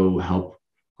 Let's go help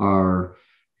our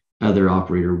other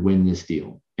operator win this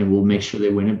deal. And we'll make sure they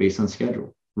win it based on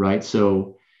schedule, right?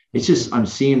 So it's just, I'm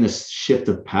seeing this shift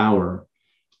of power,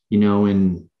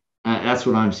 and that's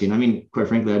what I'm seeing. I mean, quite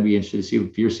frankly, I'd be interested to see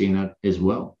if you're seeing that as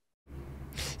well.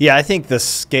 Yeah, I think the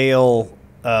scale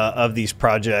of these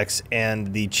projects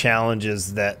and the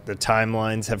challenges that the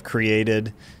timelines have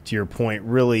created, to your point,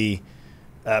 really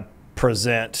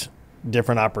present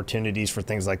different opportunities for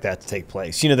things like that to take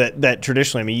place. That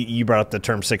traditionally, I mean, you brought up the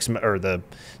term 6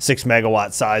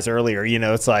 megawatt size earlier.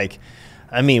 It's like,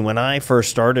 I mean, when I first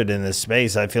started in this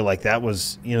space, I feel like that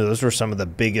was, those were some of the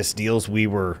biggest deals we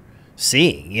were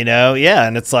seeing,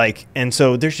 and it's like, and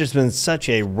so there's just been such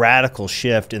a radical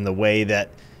shift in the way that,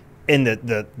 in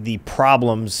the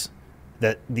problems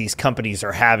that these companies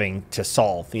are having to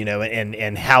solve,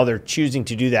 and how they're choosing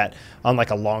to do that on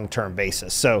like a long-term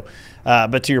basis. So,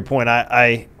 but to your point,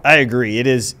 I agree. It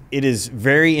is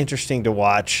very interesting to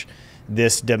watch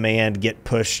this demand get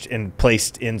pushed and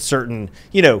placed in certain,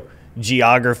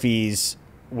 geographies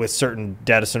with certain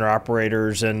data center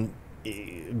operators, and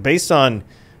based on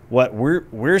what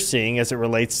we're seeing as it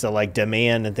relates to like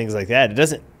demand and things like that,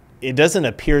 it doesn't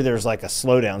appear there's like a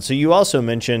slowdown. So you also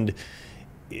mentioned,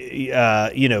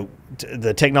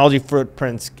 the technology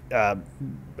footprints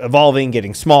evolving,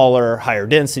 getting smaller, higher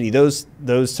density,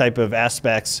 those type of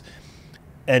aspects,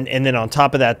 and then on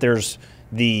top of that, there's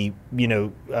the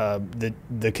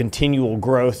the continual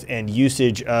growth and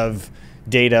usage of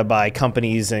data by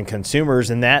companies and consumers,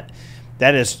 and that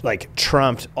has like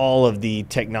trumped all of the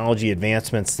technology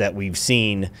advancements that we've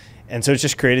seen, and so it's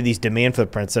just created these demand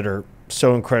footprints that are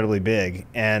so incredibly big,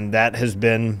 and that has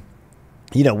been,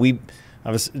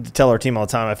 I tell our team all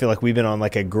the time, I feel like we've been on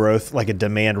like a growth, like a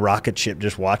demand rocket ship,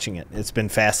 just watching it. It's been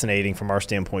fascinating from our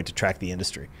standpoint to track the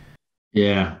industry.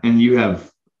 Yeah, and you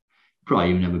probably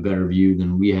even have a better view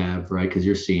than we have, right? Because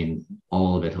you're seeing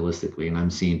all of it holistically, and I'm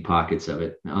seeing pockets of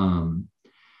it.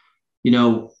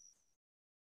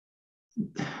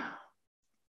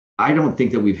 I don't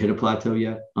think that we've hit a plateau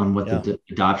yet on what the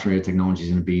adoption rate of technology is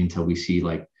going to be until we see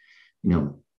like,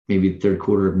 maybe the third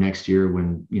quarter of next year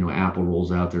when, Apple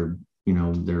rolls out their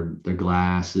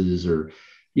glasses, or,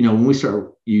 when we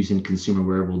start using consumer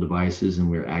wearable devices and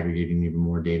we're aggregating even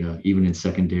more data, even in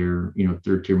secondary,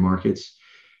 third tier markets.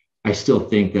 I still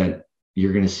think that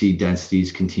you're going to see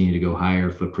densities continue to go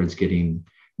higher, footprints getting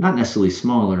not necessarily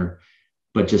smaller,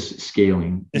 but just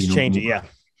scaling. It's changing. Yeah.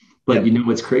 But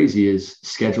what's crazy is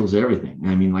schedules everything.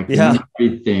 I mean, like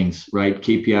things, right?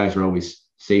 KPIs are always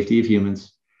safety of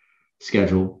humans,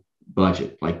 schedule,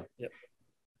 budget. Like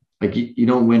you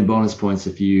don't win bonus points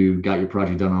if you got your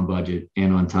project done on budget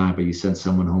and on time, but you sent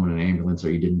someone home in an ambulance,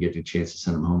 or you didn't get a chance to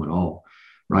send them home at all.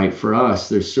 Right. For us,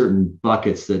 there's certain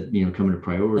buckets that, come into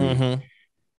priority. Mm-hmm.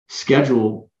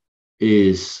 Schedule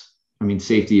is,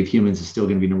 safety of humans is still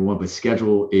going to be number one, but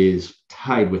schedule is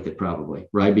tied with it probably,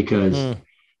 right? Because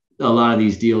a lot of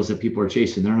these deals that people are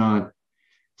chasing, they're not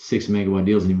 6 megawatt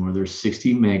deals anymore. They're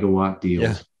 60 megawatt deals.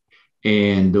 Yeah.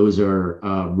 And those are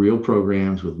real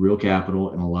programs with real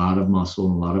capital and a lot of muscle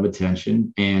and a lot of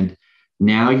attention. And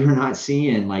now you're not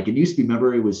seeing, like it used to be,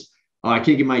 remember, it was, I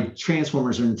can't get my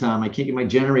transformers in time. I can't get my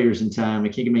generators in time. I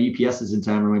can't get my UPSs in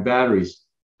time, or my batteries.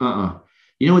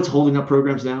 What's holding up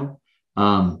programs now?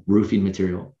 Roofing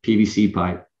material, PVC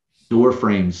pipe, door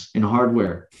frames, and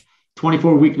hardware.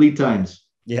 24-week lead times.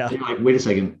 Yeah. And you're like, wait a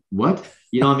second, what?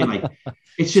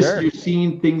 It's just You're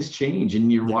seeing things change,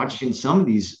 and you're watching some of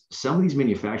these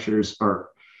manufacturers are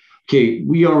okay.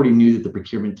 We already knew that the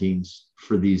procurement teams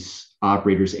for these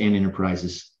operators and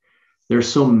enterprises, they're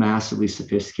so massively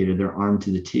sophisticated, they're armed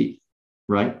to the teeth,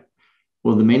 right?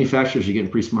 Well, the manufacturers are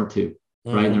getting pretty smart too,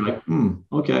 right? And they're like,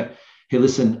 okay, hey,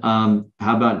 listen, how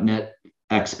about net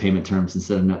X payment terms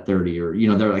instead of net 30?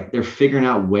 Or, they're figuring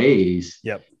out ways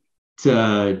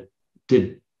to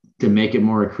to make it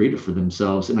more accretive for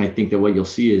themselves. And I think that what you'll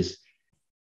see is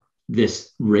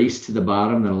this race to the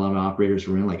bottom that a lot of operators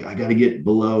were in, like, I got to get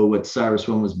below what Cyrus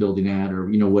One was building at, or,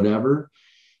 whatever.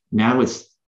 Now it's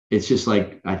just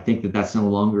like, I think that that's no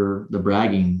longer the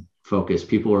bragging focus.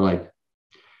 People are like,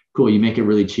 cool, you make it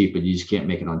really cheap, but you just can't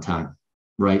make it on time.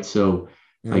 Right. So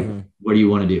like, what do you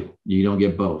want to do? You don't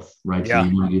get both, right? Yeah. So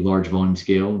you want to do large volume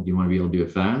scale. You want to be able to do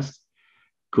it fast.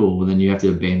 Cool. Well, then you have to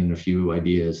abandon a few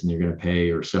ideas, and you're going to pay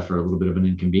or suffer a little bit of an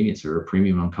inconvenience or a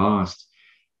premium on cost,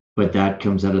 but that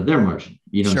comes out of their margin.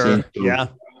 You know what I'm saying? So yeah.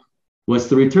 What's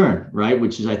the return, right?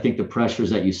 Which is, I think, the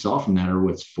pressures that you saw from that are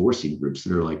what's forcing groups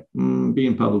that are like,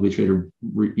 being publicly traded,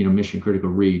 mission critical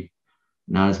REIT,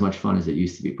 not as much fun as it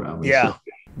used to be, probably. Yeah. So,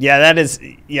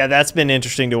 that's been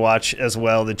interesting to watch as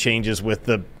well. The changes with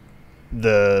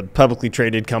the publicly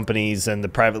traded companies and the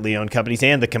privately owned companies,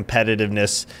 and the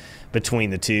competitiveness between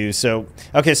the two. So,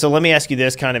 okay, so let me ask you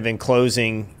this, kind of in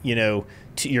closing,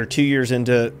 you're 2 years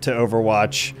into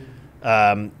OVERWATCH.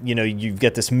 You've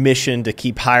got this mission to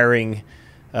keep hiring,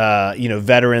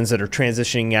 veterans that are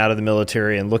transitioning out of the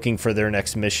military and looking for their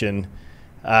next mission.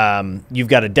 You've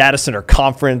got a data center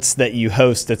conference that you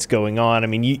host that's going on. I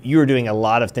mean, you are doing a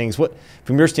lot of things. What,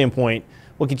 from your standpoint,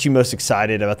 what gets you most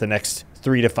excited about the next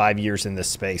 3 to 5 years in this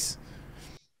space?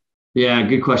 Yeah,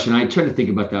 good question. I tried to think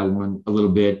about that one a little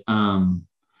bit.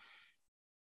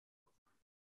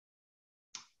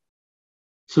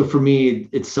 So for me,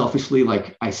 it's selfishly,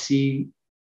 like, I see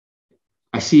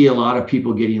a lot of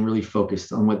people getting really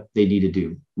focused on what they need to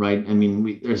do, right? I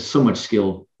mean, there's so much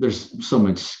skill. There's so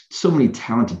many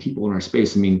talented people in our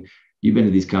space. I mean, you've been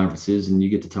to these conferences and you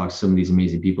get to talk to some of these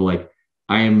amazing people. Like,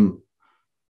 I am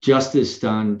just as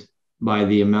stunned by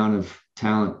the amount of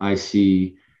talent I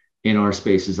see in our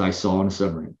space as I saw on a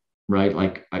submarine, right?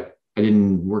 Like, I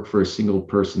didn't work for a single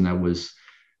person that was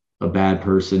a bad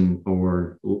person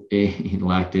or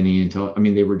lacked any intel. I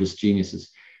mean, they were just geniuses.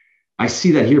 I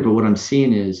see that here, but what I'm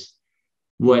seeing is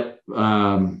there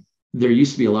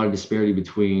used to be a lot of disparity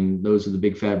between those with the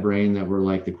big fat brain that were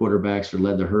like the quarterbacks or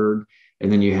led the herd.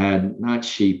 And then you had not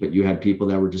sheep, but you had people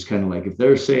that were just kind of like, if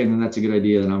they're saying that that's a good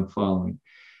idea, then I'm following.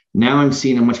 Now I'm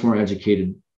seeing a much more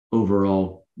educated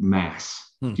overall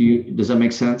mass. Does that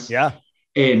make sense? Yeah.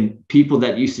 And people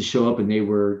that used to show up and they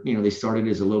were, they started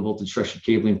as a low voltage structured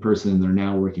cabling person, and they're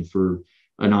now working for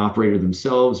an operator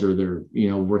themselves, or they're,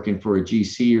 working for a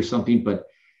GC or something. But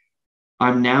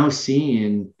I'm now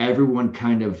seeing everyone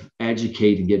kind of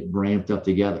educate and get ramped up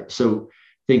together. So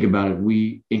think about it.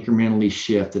 We incrementally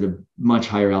shift at a much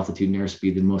higher altitude and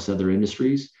airspeed than most other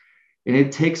industries. And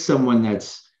it takes someone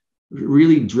that's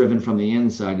really driven from the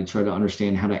inside to try to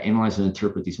understand how to analyze and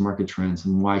interpret these market trends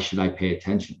and why should I pay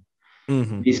attention.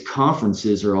 These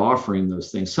conferences are offering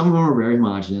those things. Some of them are very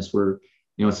homogenous, where,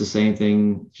 it's the same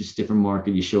thing, just different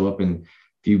market. You show up, and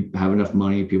if you have enough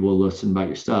money, people will listen about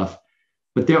your stuff.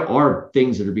 But there are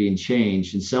things that are being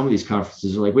changed. And some of these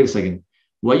conferences are like, wait a second,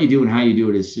 what you do and how you do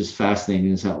it is just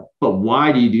fascinating as hell. But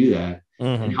why do you do that?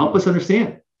 And help us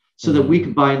understand, so that we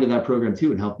can buy into that program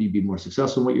too and help you be more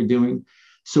successful in what you're doing.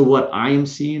 So what I am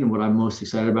seeing, and what I'm most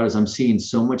excited about, is I'm seeing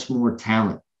so much more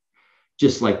talent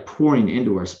just like pouring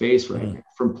into our space right now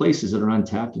from places that are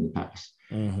untapped in the past.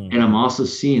 And I'm also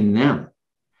seeing them,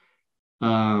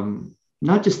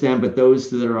 not just them, but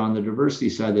those that are on the diversity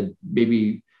side that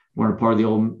maybe weren't a part of the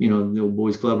old, the old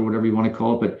boys club or whatever you want to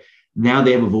call it, but now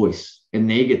they have a voice and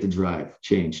they get to drive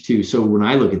change too. So when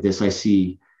I look at this, I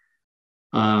see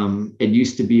it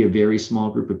used to be a very small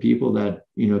group of people that,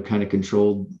 kind of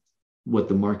controlled what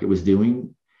the market was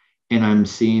doing. And I'm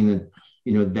seeing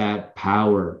that, that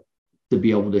power to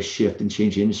be able to shift and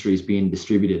change industries being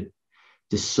distributed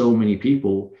to so many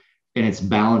people, and it's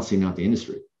balancing out the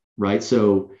industry, right?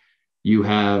 So you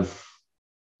have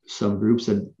some groups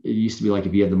that it used to be like,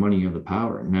 if you have the money, you have the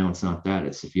power. And now it's not that.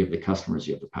 It's if you have the customers,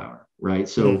 you have the power, right?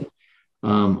 So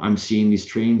I'm seeing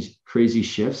these crazy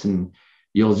shifts, and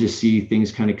you'll just see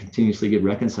things kind of continuously get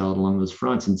reconciled along those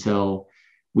fronts until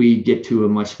we get to a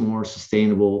much more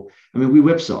sustainable. I mean, we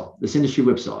whipsaw. This industry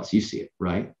whipsaws. You see it,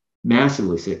 right?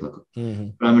 Massively cyclical. But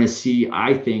I'm going to see,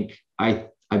 I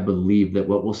believe that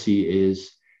what we'll see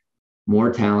is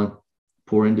more talent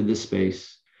pour into this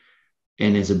space.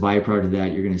 And as a byproduct of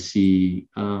that, you're going to see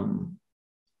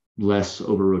less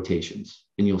over rotations,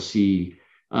 and you'll see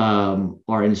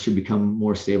our industry become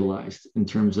more stabilized in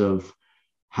terms of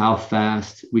how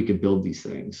fast we could build these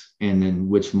things, and then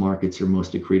which markets are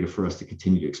most accretive for us to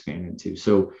continue to expand into.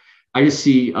 So I just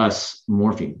see us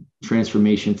morphing,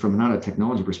 transformation from not a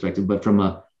technology perspective, but from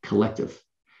a collective.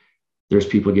 There's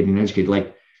people getting educated,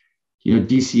 like,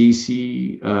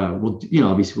 DCAC,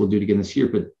 obviously we'll do it again this year,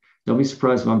 but don't be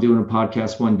surprised if I'm doing a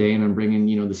podcast one day and I'm bringing,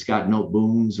 the Scott Note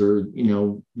Booms or,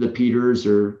 the Peters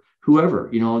or whoever.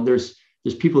 There's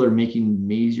people that are making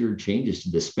major changes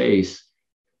to this space.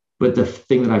 But the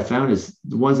thing that I found is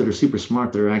the ones that are super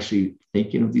smart, that are actually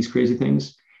thinking of these crazy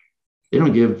things, they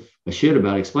don't give a shit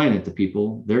about explaining it to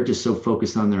people. They're just so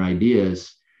focused on their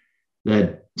ideas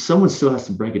that someone still has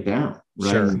to break it down,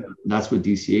 right? Sure. And that's what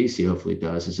DCAC hopefully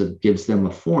does, is it gives them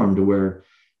a forum to where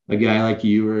a guy like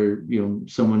you, or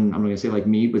someone, I'm not going to say like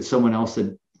me, but someone else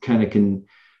that kind of can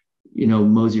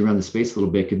mosey around the space a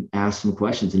little bit, can ask some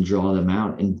questions and draw them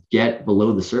out and get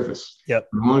below the surface. Yep.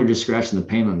 No longer just scratching the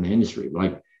paint on the industry.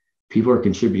 Like, people are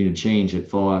contributing to change that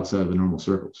fall outside of the normal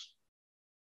circles.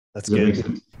 That's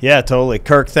good. Yeah, totally.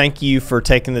 Kirk, thank you for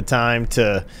taking the time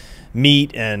to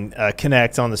meet and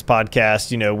connect on this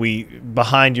podcast. We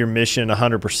behind your mission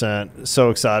 100%.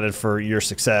 So excited for your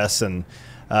success. And,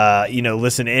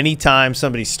 listen, anytime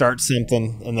somebody starts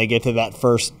something and they get to that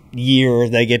first year,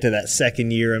 they get to that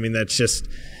second year, I mean, that's just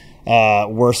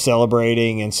worth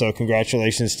celebrating. And so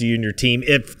congratulations to you and your team.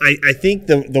 I think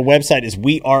the website is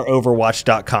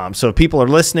weareoverwatch.com. So if people are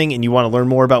listening and you want to learn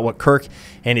more about what Kirk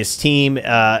and his team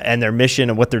and their mission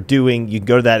and what they're doing, you can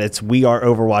go to that. It's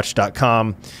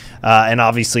weareoverwatch.com. And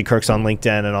obviously Kirk's on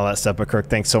LinkedIn and all that stuff. But Kirk,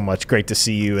 thanks so much. Great to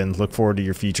see you and look forward to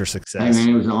your future success. Hey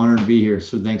man, it was an honor to be here.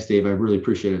 So thanks, Dave. I really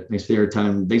appreciate it. Thanks for your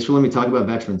time. Thanks for letting me talk about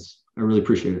veterans. I really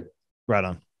appreciate it. Right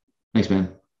on. Thanks,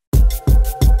 man.